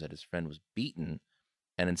ignores that his friend was beaten,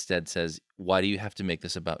 and instead says, why do you have to make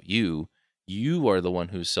this about you? You are the one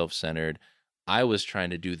who's self-centered. I was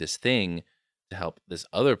trying to do this thing to help this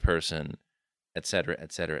other person, et cetera,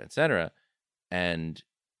 et cetera, et cetera. And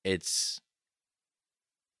it's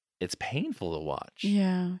painful to watch.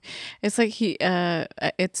 Yeah. It's like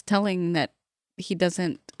it's telling that he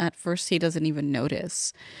doesn't even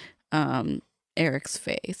notice Eric's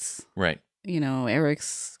face. Right. You know,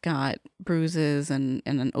 Eric's got bruises and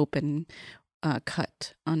an open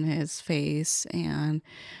cut on his face, and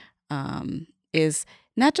is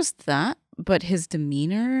not just that, but his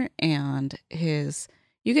demeanor and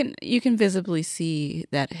you can visibly see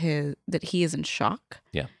that he is in shock.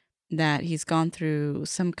 Yeah. that he's gone through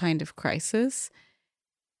some kind of crisis.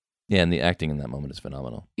 Yeah, and the acting in that moment is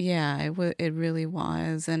phenomenal. Yeah, it really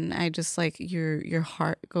was. And I just like your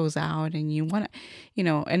heart goes out and you want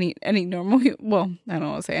to, any normal well, I don't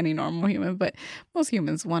want to say any normal human, but most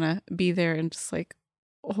humans want to be there and just like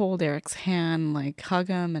hold Eric's hand, like hug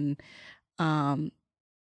him and um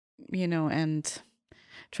and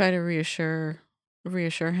try to reassure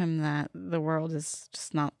him that the world is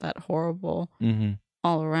just not that horrible Mm-hmm.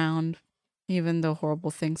 all around, even though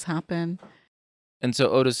horrible things happen. And so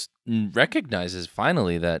Otis recognizes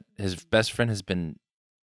finally that his best friend has been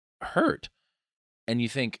hurt. And you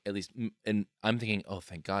think, at least, and I'm thinking, oh,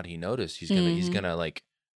 thank God he noticed. He's gonna like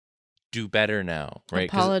do better now, right?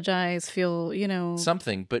 'Cause Apologize, feel,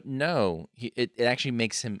 something, but no, it actually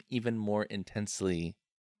makes him even more intensely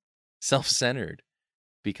self-centered,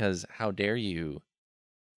 because how dare you,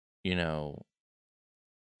 you know,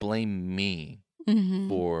 blame me mhm.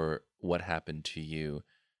 for what happened to you.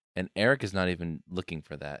 And Eric is not even looking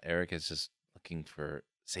for that. Eric is just looking for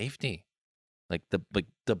safety, like the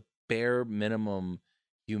bare minimum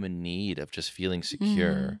human need of just feeling Mhm.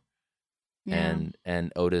 secure. Yeah.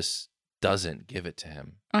 And Otis doesn't give it to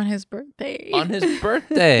him On his birthday. on his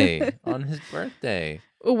birthday. On his birthday.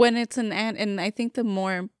 When it's and I think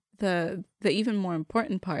the even more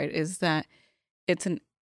important part is that it's an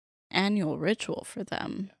annual ritual for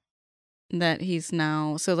them. That he's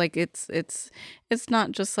now, so like it's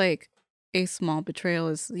not just like a small betrayal.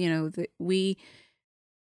 Is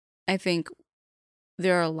I think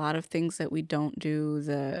there are a lot of things that we don't do,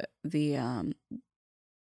 that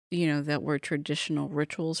were traditional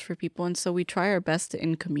rituals for people, and so we try our best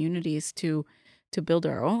in communities to build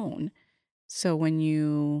our own. So when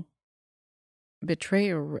you betray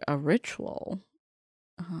a ritual,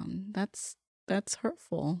 that's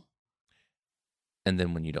hurtful. And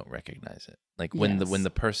then when you don't recognize it, like when Yes.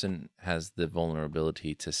 the person has the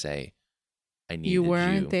vulnerability to say, I You needed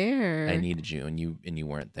weren't you, I there. needed you, and you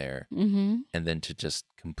weren't there, Mm-hmm. and then to just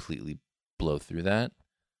completely blow through that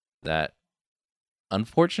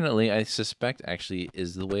unfortunately, I suspect, actually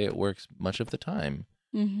is the way it works much of the time.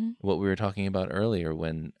 Mm-hmm. What we were talking about earlier,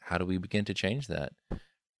 when how do we begin to change that?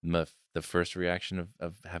 The first reaction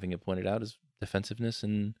of having it pointed out is defensiveness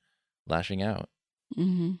and lashing out.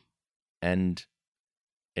 Mm-hmm. And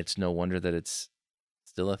it's no wonder that it's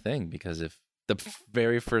still a thing, because if the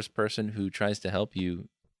very first person who tries to help you,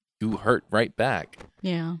 you hurt right back,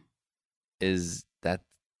 Yeah. is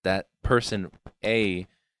that person, A,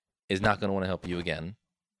 is not going to want to help you again.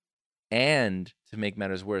 And to make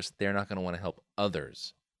matters worse, they're not going to want to help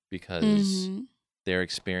others, because Mm-hmm. their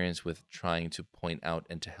experience with trying to point out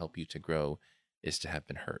and to help you to grow is to have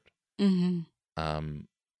been hurt. Mm-hmm. Um,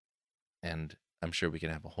 and I'm sure we can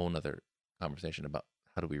have a whole nother conversation about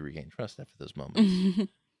how do we regain trust after those moments. Mm-hmm.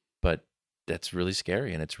 But that's really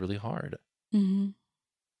scary and it's really hard. Mm-hmm.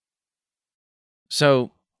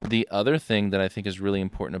 So the other thing that I think is really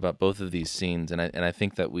important about both of these scenes, and I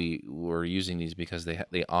think that we were using these because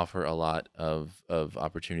they offer a lot of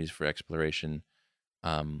opportunities for exploration,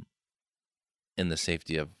 um, in the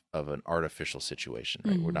safety of an artificial situation,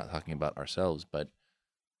 right? We're Mm-hmm. not talking about ourselves, but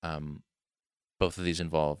um, both of these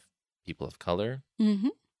involve people of color, Mm-hmm.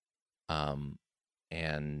 um,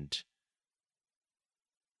 and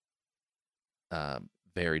uh,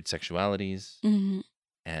 varied sexualities Mm-hmm.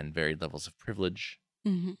 and varied levels of privilege.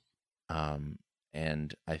 Mm-hmm. Um,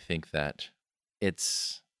 and I think that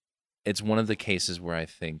it's it's one of the cases where I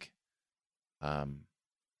think, um,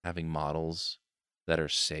 having models that are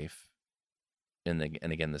safe, and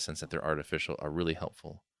again the sense that they're artificial, are really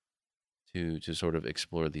helpful to sort of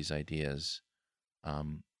explore these ideas,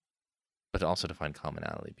 um, but also to find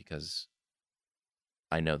commonality, because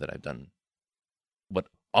I know that I've done what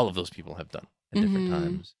all of those people have done at different Mm-hmm.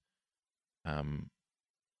 times. Um,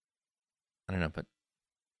 I don't know, but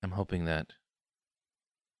I'm hoping that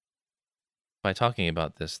by talking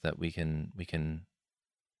about this, that we can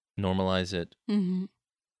normalize it, Mm-hmm.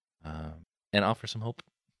 and offer some hope.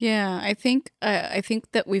 Yeah, I think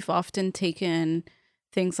that we've often taken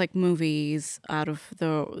things like movies out of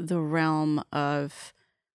the realm of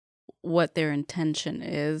what their intention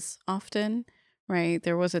is often, right?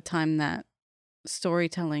 There was a time that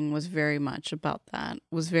storytelling was very much about that,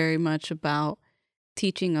 was very much about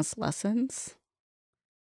teaching us lessons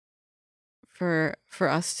for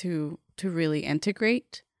us to really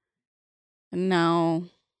integrate. And now,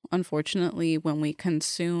 unfortunately, when we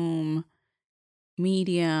consume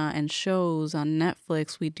media and shows on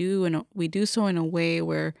Netflix, we do so in a way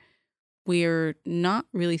where we're not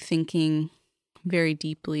really thinking very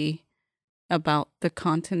deeply about the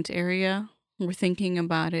content area. we're thinking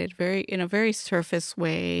about it in a very surface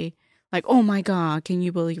way, like, oh my God, can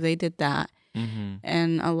you believe they did that? Mm-hmm.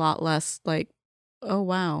 And a lot less like, oh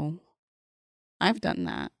wow, I've done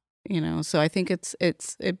that. So I think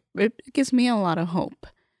it gives me a lot of hope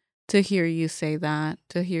to hear you say that,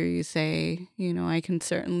 to hear you say, I can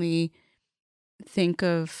certainly think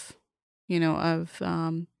of,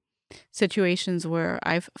 situations where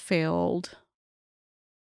I've failed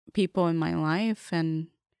people in my life, and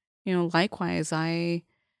likewise, I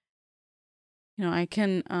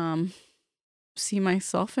can see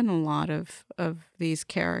myself in a lot of these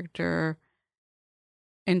character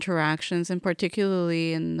interactions, and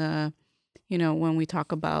particularly in the when we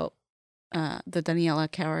talk about the Daniela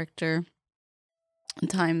character,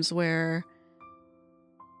 times where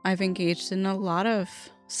I've engaged in a lot of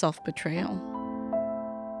self-betrayal.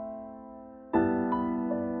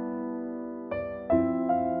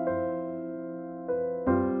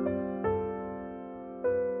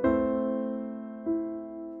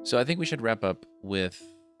 So I think we should wrap up with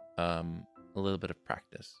a little bit of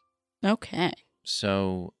practice. Okay.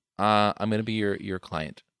 So I'm going to be your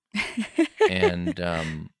client, and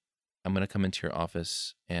I'm going to come into your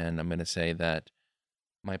office, and I'm going to say that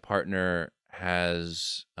my partner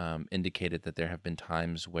has indicated that there have been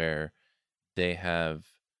times where they have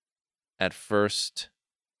at first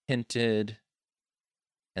hinted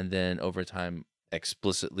and then over time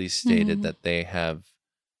explicitly stated that they have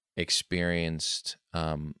experienced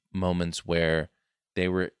moments where they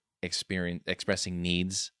were expressing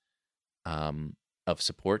needs of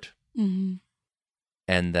support,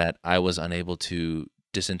 and that I was unable to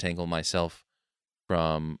disentangle myself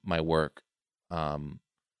from my work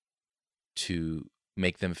to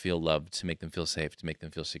make them feel loved, to make them feel safe, to make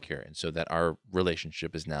them feel secure, and so that our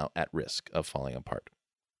relationship is now at risk of falling apart.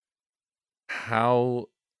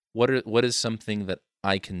 What is something that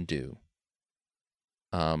I can do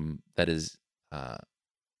that is a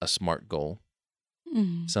smart goal,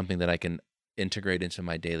 something that I can integrate into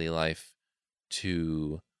my daily life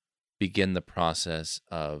to begin the process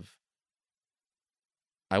of,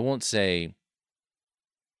 I won't say,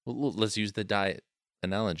 let's use the diet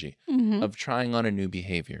analogy, of trying on a new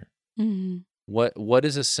behavior. What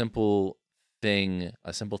is a simple thing,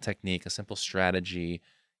 a simple technique, a simple strategy,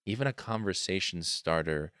 even a conversation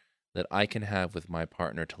starter that I can have with my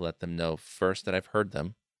partner to let them know, first, that I've heard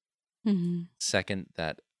them, second,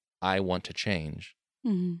 that I want to change,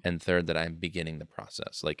 and third, that I'm beginning the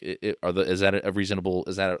process? Like, is that a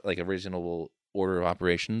reasonable order of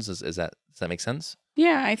operations? Does that make sense?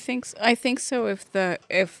 Yeah, I think so. If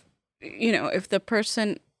the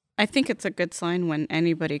person, I think it's a good sign when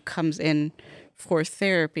anybody comes in for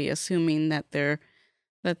therapy, assuming that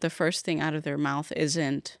the first thing out of their mouth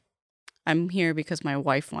isn't, "I'm here because my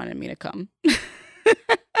wife wanted me to come."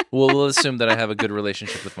 Well, we'll assume that I have a good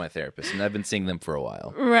relationship with my therapist, and I've been seeing them for a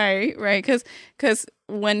while. Right. Because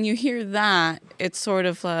when you hear that, it's sort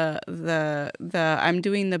of the I'm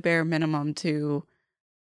doing the bare minimum to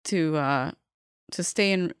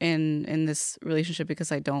stay in this relationship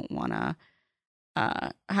because I don't want to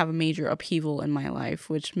have a major upheaval in my life,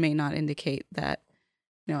 which may not indicate that.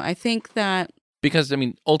 I think that Because, I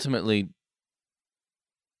mean, ultimately,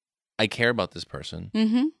 I care about this person.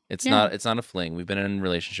 It's not a fling. We've been in a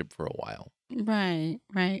relationship for a while. Right.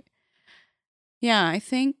 Yeah, I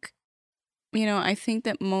think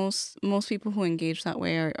that most people who engage that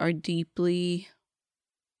way are deeply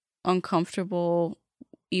uncomfortable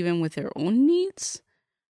even with their own needs,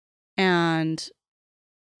 and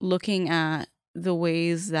looking at the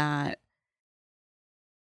ways that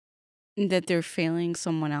they're failing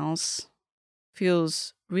someone else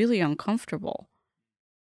feels really uncomfortable.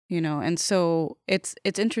 And so it's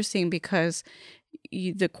interesting because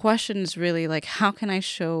the question is really like, how can I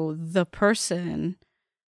show the person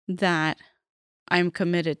that I'm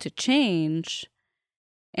committed to change?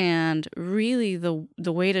 And really the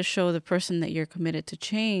way to show the person that you're committed to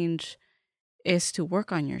change is to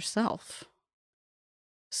work on yourself,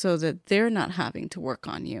 so that they're not having to work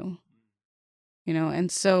on you.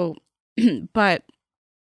 And so but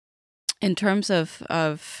in terms of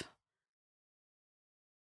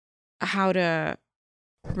how to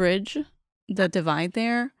bridge the divide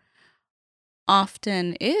there,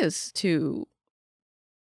 often is to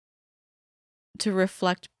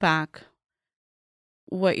reflect back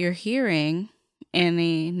what you're hearing in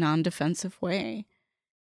a non-defensive way.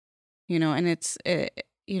 And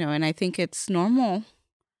and I think it's normal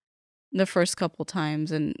the first couple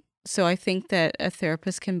times. And so I think that a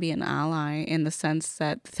therapist can be an ally in the sense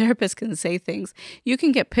that the therapist can say things. You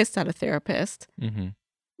can get pissed at a therapist, and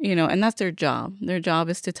that's their job. Their job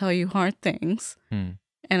is to tell you hard things.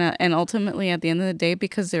 And ultimately, at the end of the day,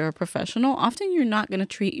 because they're a professional, often you're not going to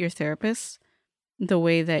treat your therapist the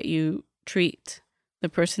way that you treat the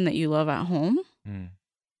person that you love at home. Mm.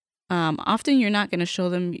 Often you're not going to show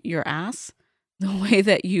them your ass the way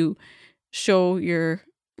that you show your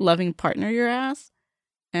loving partner your ass.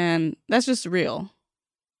 And that's just real.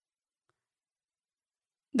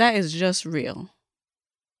 That is just real.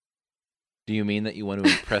 Do you mean that you want to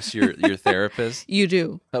impress your therapist? You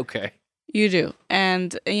do. Okay. You do.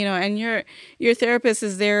 And and your therapist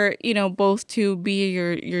is there, both to be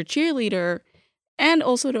your cheerleader and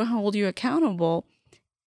also to hold you accountable.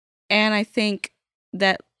 And I think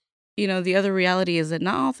that the other reality is that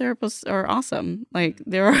not all therapists are awesome. Like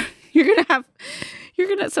there are you're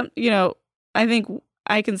gonna some I think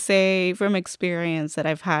I can say from experience that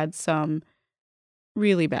I've had some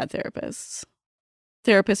really bad therapists.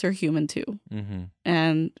 Therapists are human too. Mm-hmm.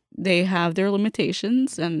 And they have their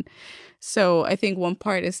limitations. And so I think one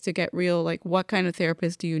part is to get real, like what kind of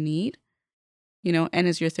therapist do you need? And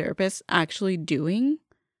is your therapist actually doing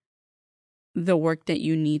the work that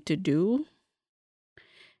you need to do?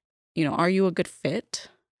 Are you a good fit?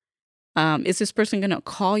 Is this person going to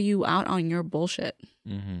call you out on your bullshit?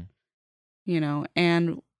 Mm-hmm.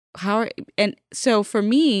 And so for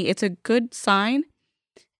me, it's a good sign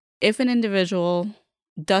if an individual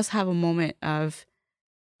does have a moment of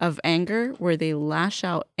anger where they lash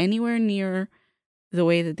out anywhere near the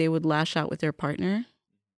way that they would lash out with their partner,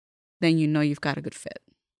 then you've got a good fit.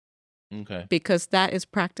 Okay. Because that is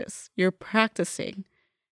practice. You're practicing.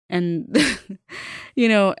 And,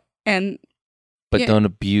 and But don't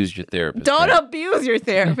abuse your therapist. Don't right? abuse your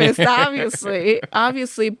therapist,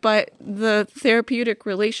 obviously. But the therapeutic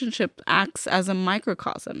relationship acts as a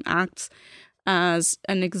microcosm, acts as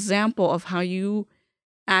an example of how you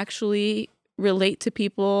actually relate to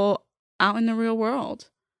people out in the real world.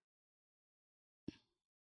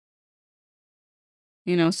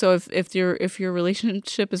 So if your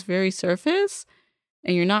relationship is very surface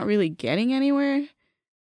and you're not really getting anywhere,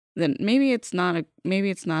 then maybe it's not a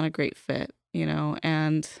great fit,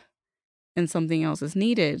 and something else is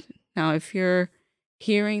needed. Now, if you're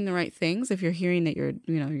hearing the right things, if you're hearing that you're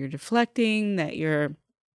deflecting, that you're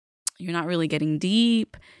not really getting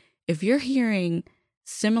deep, if you're hearing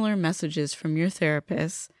similar messages from your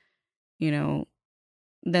therapist, than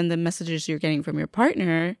the messages you're getting from your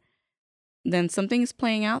partner, then something's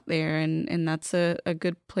playing out there, and that's a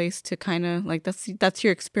good place to kind of like that's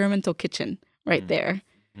your experimental kitchen right there,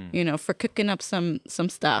 for cooking up some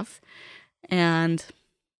stuff. And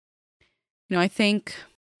I think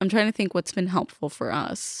I'm trying to think what's been helpful for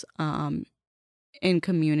us in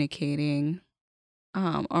communicating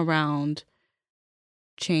around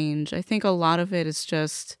change. I think a lot of it is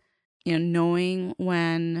just knowing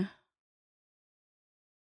when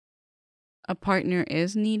a partner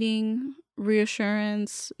is needing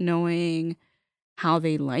reassurance, knowing how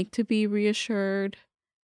they like to be reassured,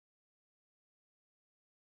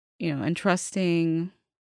 and trusting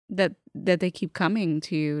that they keep coming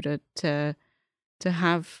to you to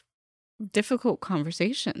have difficult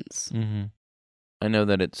conversations. Mm-hmm. I know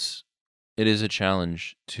that it is a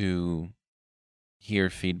challenge to hear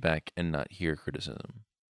feedback and not hear criticism.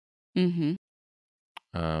 Mm-hmm.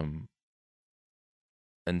 And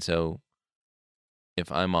so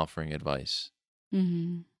if I'm offering advice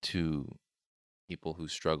Mm-hmm. to people who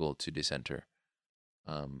struggle to decenter,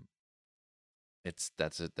 that's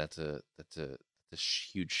a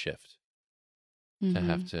huge shift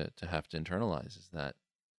Mm-hmm. to have to internalize, is that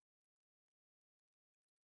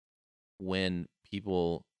when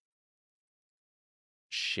people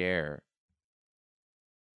share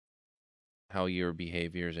how your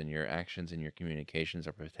behaviors and your actions and your communications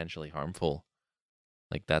are potentially harmful,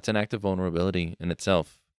 like that's an act of vulnerability in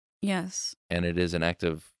itself. Yes. And it is an act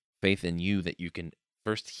of faith in you that you can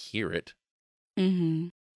first hear it, Mm-hmm.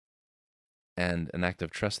 and an act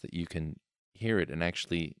of trust that you can hear it and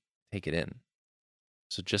actually take it in.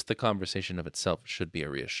 So just the conversation of itself should be a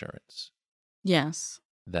reassurance. Yes.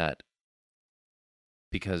 That,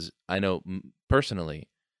 because I know personally,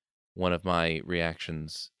 one of my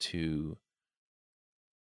reactions to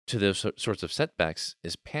those sorts of setbacks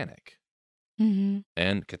is panic Mm-hmm.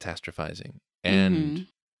 and catastrophizing and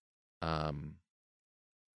um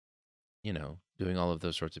doing all of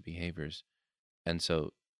those sorts of behaviors. And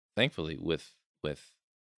so thankfully with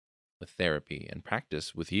therapy and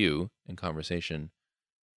practice with you and conversation,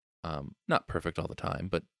 not perfect all the time,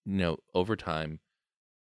 but over time,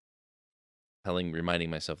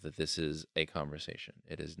 reminding myself that this is a conversation.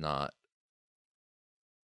 It is not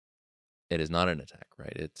an attack,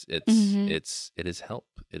 right? Mm-hmm. It is help.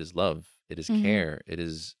 It is love. It is Mm-hmm. care. It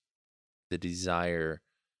is the desire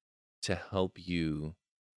to help you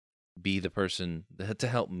be the person, to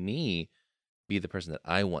help me be the person that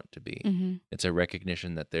I want to be. Mm-hmm. It's a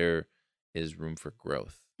recognition that there is room for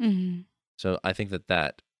growth. Mm-hmm. So I think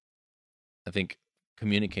I think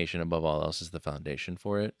communication above all else is the foundation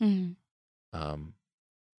for it. Mm-hmm. Um,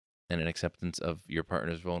 and an acceptance of your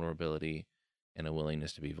partner's vulnerability and a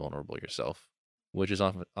willingness to be vulnerable yourself, which is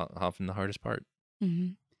often the hardest part.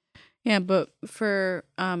 Mm-hmm. Yeah, but for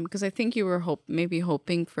because I think you were maybe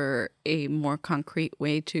hoping for a more concrete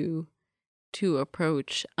way to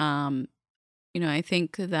approach. I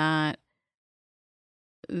think that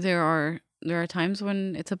there are times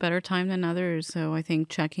when it's a better time than others. So I think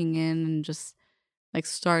checking in and just like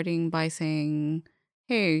starting by saying,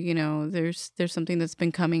 "Hey, there's something that's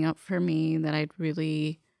been coming up for me that I'd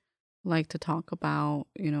really like to talk about.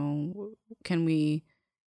 Can we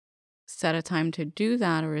set a time to do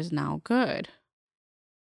that, or is now good?"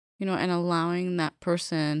 And allowing that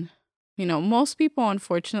person, most people,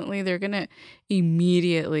 unfortunately, they're going to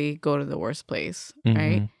immediately go to the worst place, right?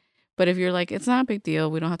 Mm-hmm. But if you're like, it's not a big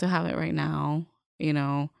deal, we don't have to have it right now,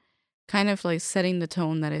 kind of like setting the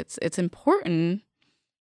tone that it's important,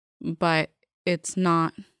 but it's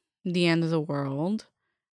not the end of the world.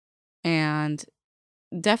 And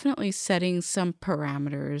definitely setting some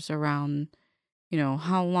parameters around,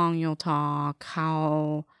 how long you'll talk,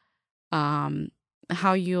 um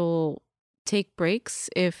how you'll take breaks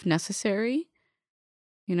if necessary,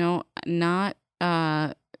 not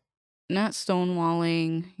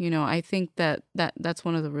stonewalling. I think that's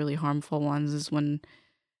one of the really harmful ones is when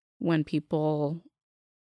people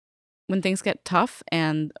when things get tough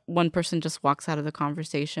and one person just walks out of the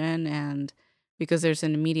conversation, and because there's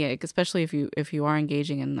an immediate, especially if you are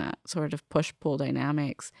engaging in that sort of push pull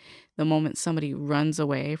dynamics, the moment somebody runs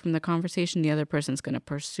away from the conversation, the other person's going to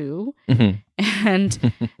pursue, Mm-hmm.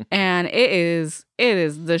 and and it is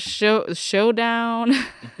the showdown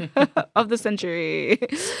of the century.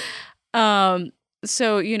 um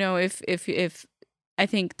so if I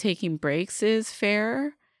think taking breaks is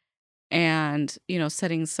fair, and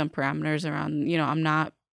setting some parameters around,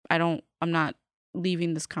 I'm not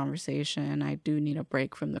leaving this conversation, I do need a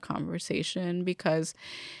break from the conversation, because,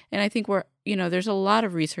 and I think there's a lot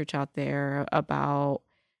of research out there about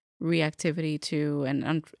reactivity too,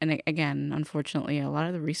 and again, unfortunately, a lot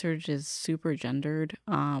of the research is super gendered,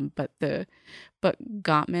 but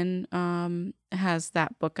Gottman has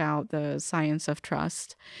that book out, The Science of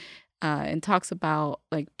Trust, and talks about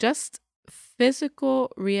like just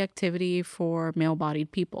physical reactivity for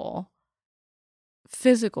male-bodied people.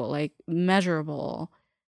 Physical, like measurable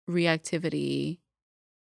reactivity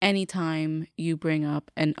anytime you bring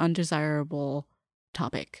up an undesirable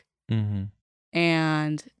topic. Mm-hmm.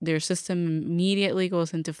 And their system immediately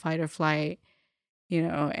goes into fight or flight,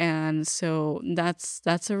 and so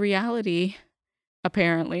that's a reality,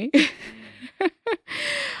 apparently.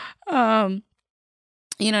 um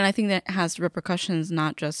and I think that has repercussions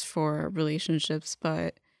not just for relationships,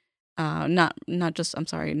 but not just, I'm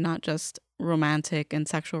sorry, not just romantic and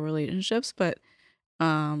sexual relationships, but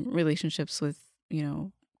relationships with,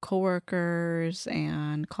 coworkers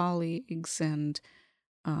and colleagues and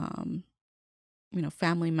um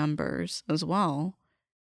family members as well.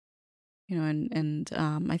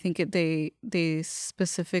 I think they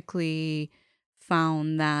specifically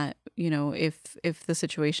found that, if the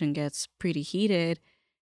situation gets pretty heated,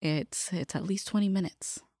 it's at least 20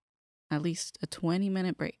 minutes, at least a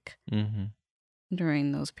 20-minute break Mm-hmm.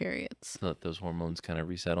 during those periods. Let those hormones kind of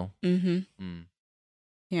resettle. Mm-hmm. Mm.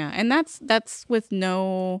 Yeah, and that's with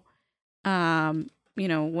no,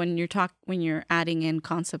 when you're adding in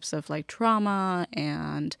concepts of like trauma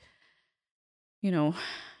and,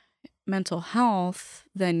 mental health,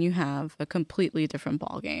 then you have a completely different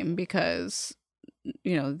ballgame, because,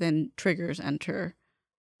 then triggers enter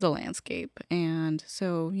the landscape. And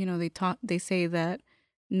so, they say that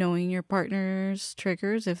knowing your partner's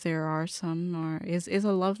triggers, if there are some, is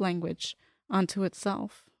a love language unto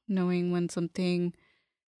itself. Knowing when something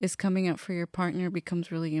is coming up for your partner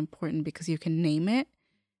becomes really important, because you can name it,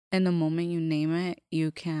 and the moment you name it, you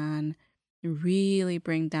can really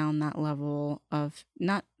bring down that level of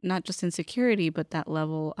not just insecurity, but that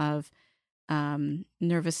level of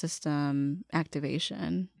nervous system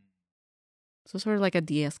activation. So sort of like a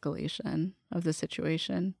de-escalation of the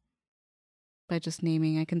situation by just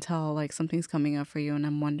naming. I can tell like something's coming up for you, and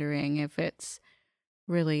I'm wondering if it's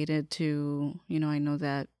related to, I know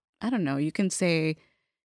that, I don't know, you can say,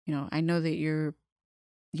 I know that you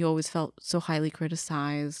always felt so highly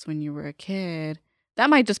criticized when you were a kid. That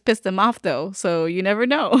might just piss them off though, so you never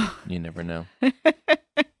know. You never know.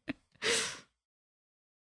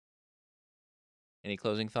 Any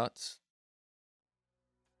closing thoughts?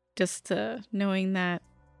 Just knowing that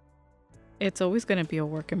it's always going to be a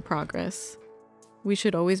work in progress. We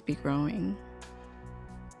should always be growing.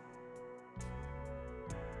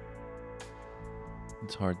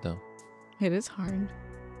 It's hard though. It is hard.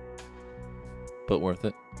 But worth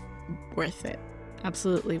it. Worth it.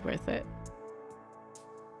 Absolutely worth it.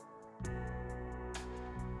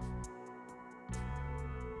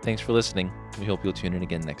 Thanks for listening. We hope you'll tune in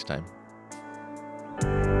again next time.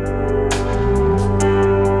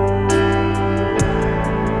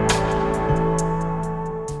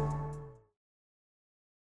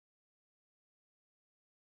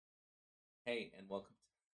 Hey, and welcome.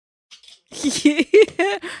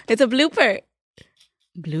 It's a blooper.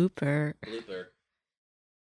 Blooper. Blooper.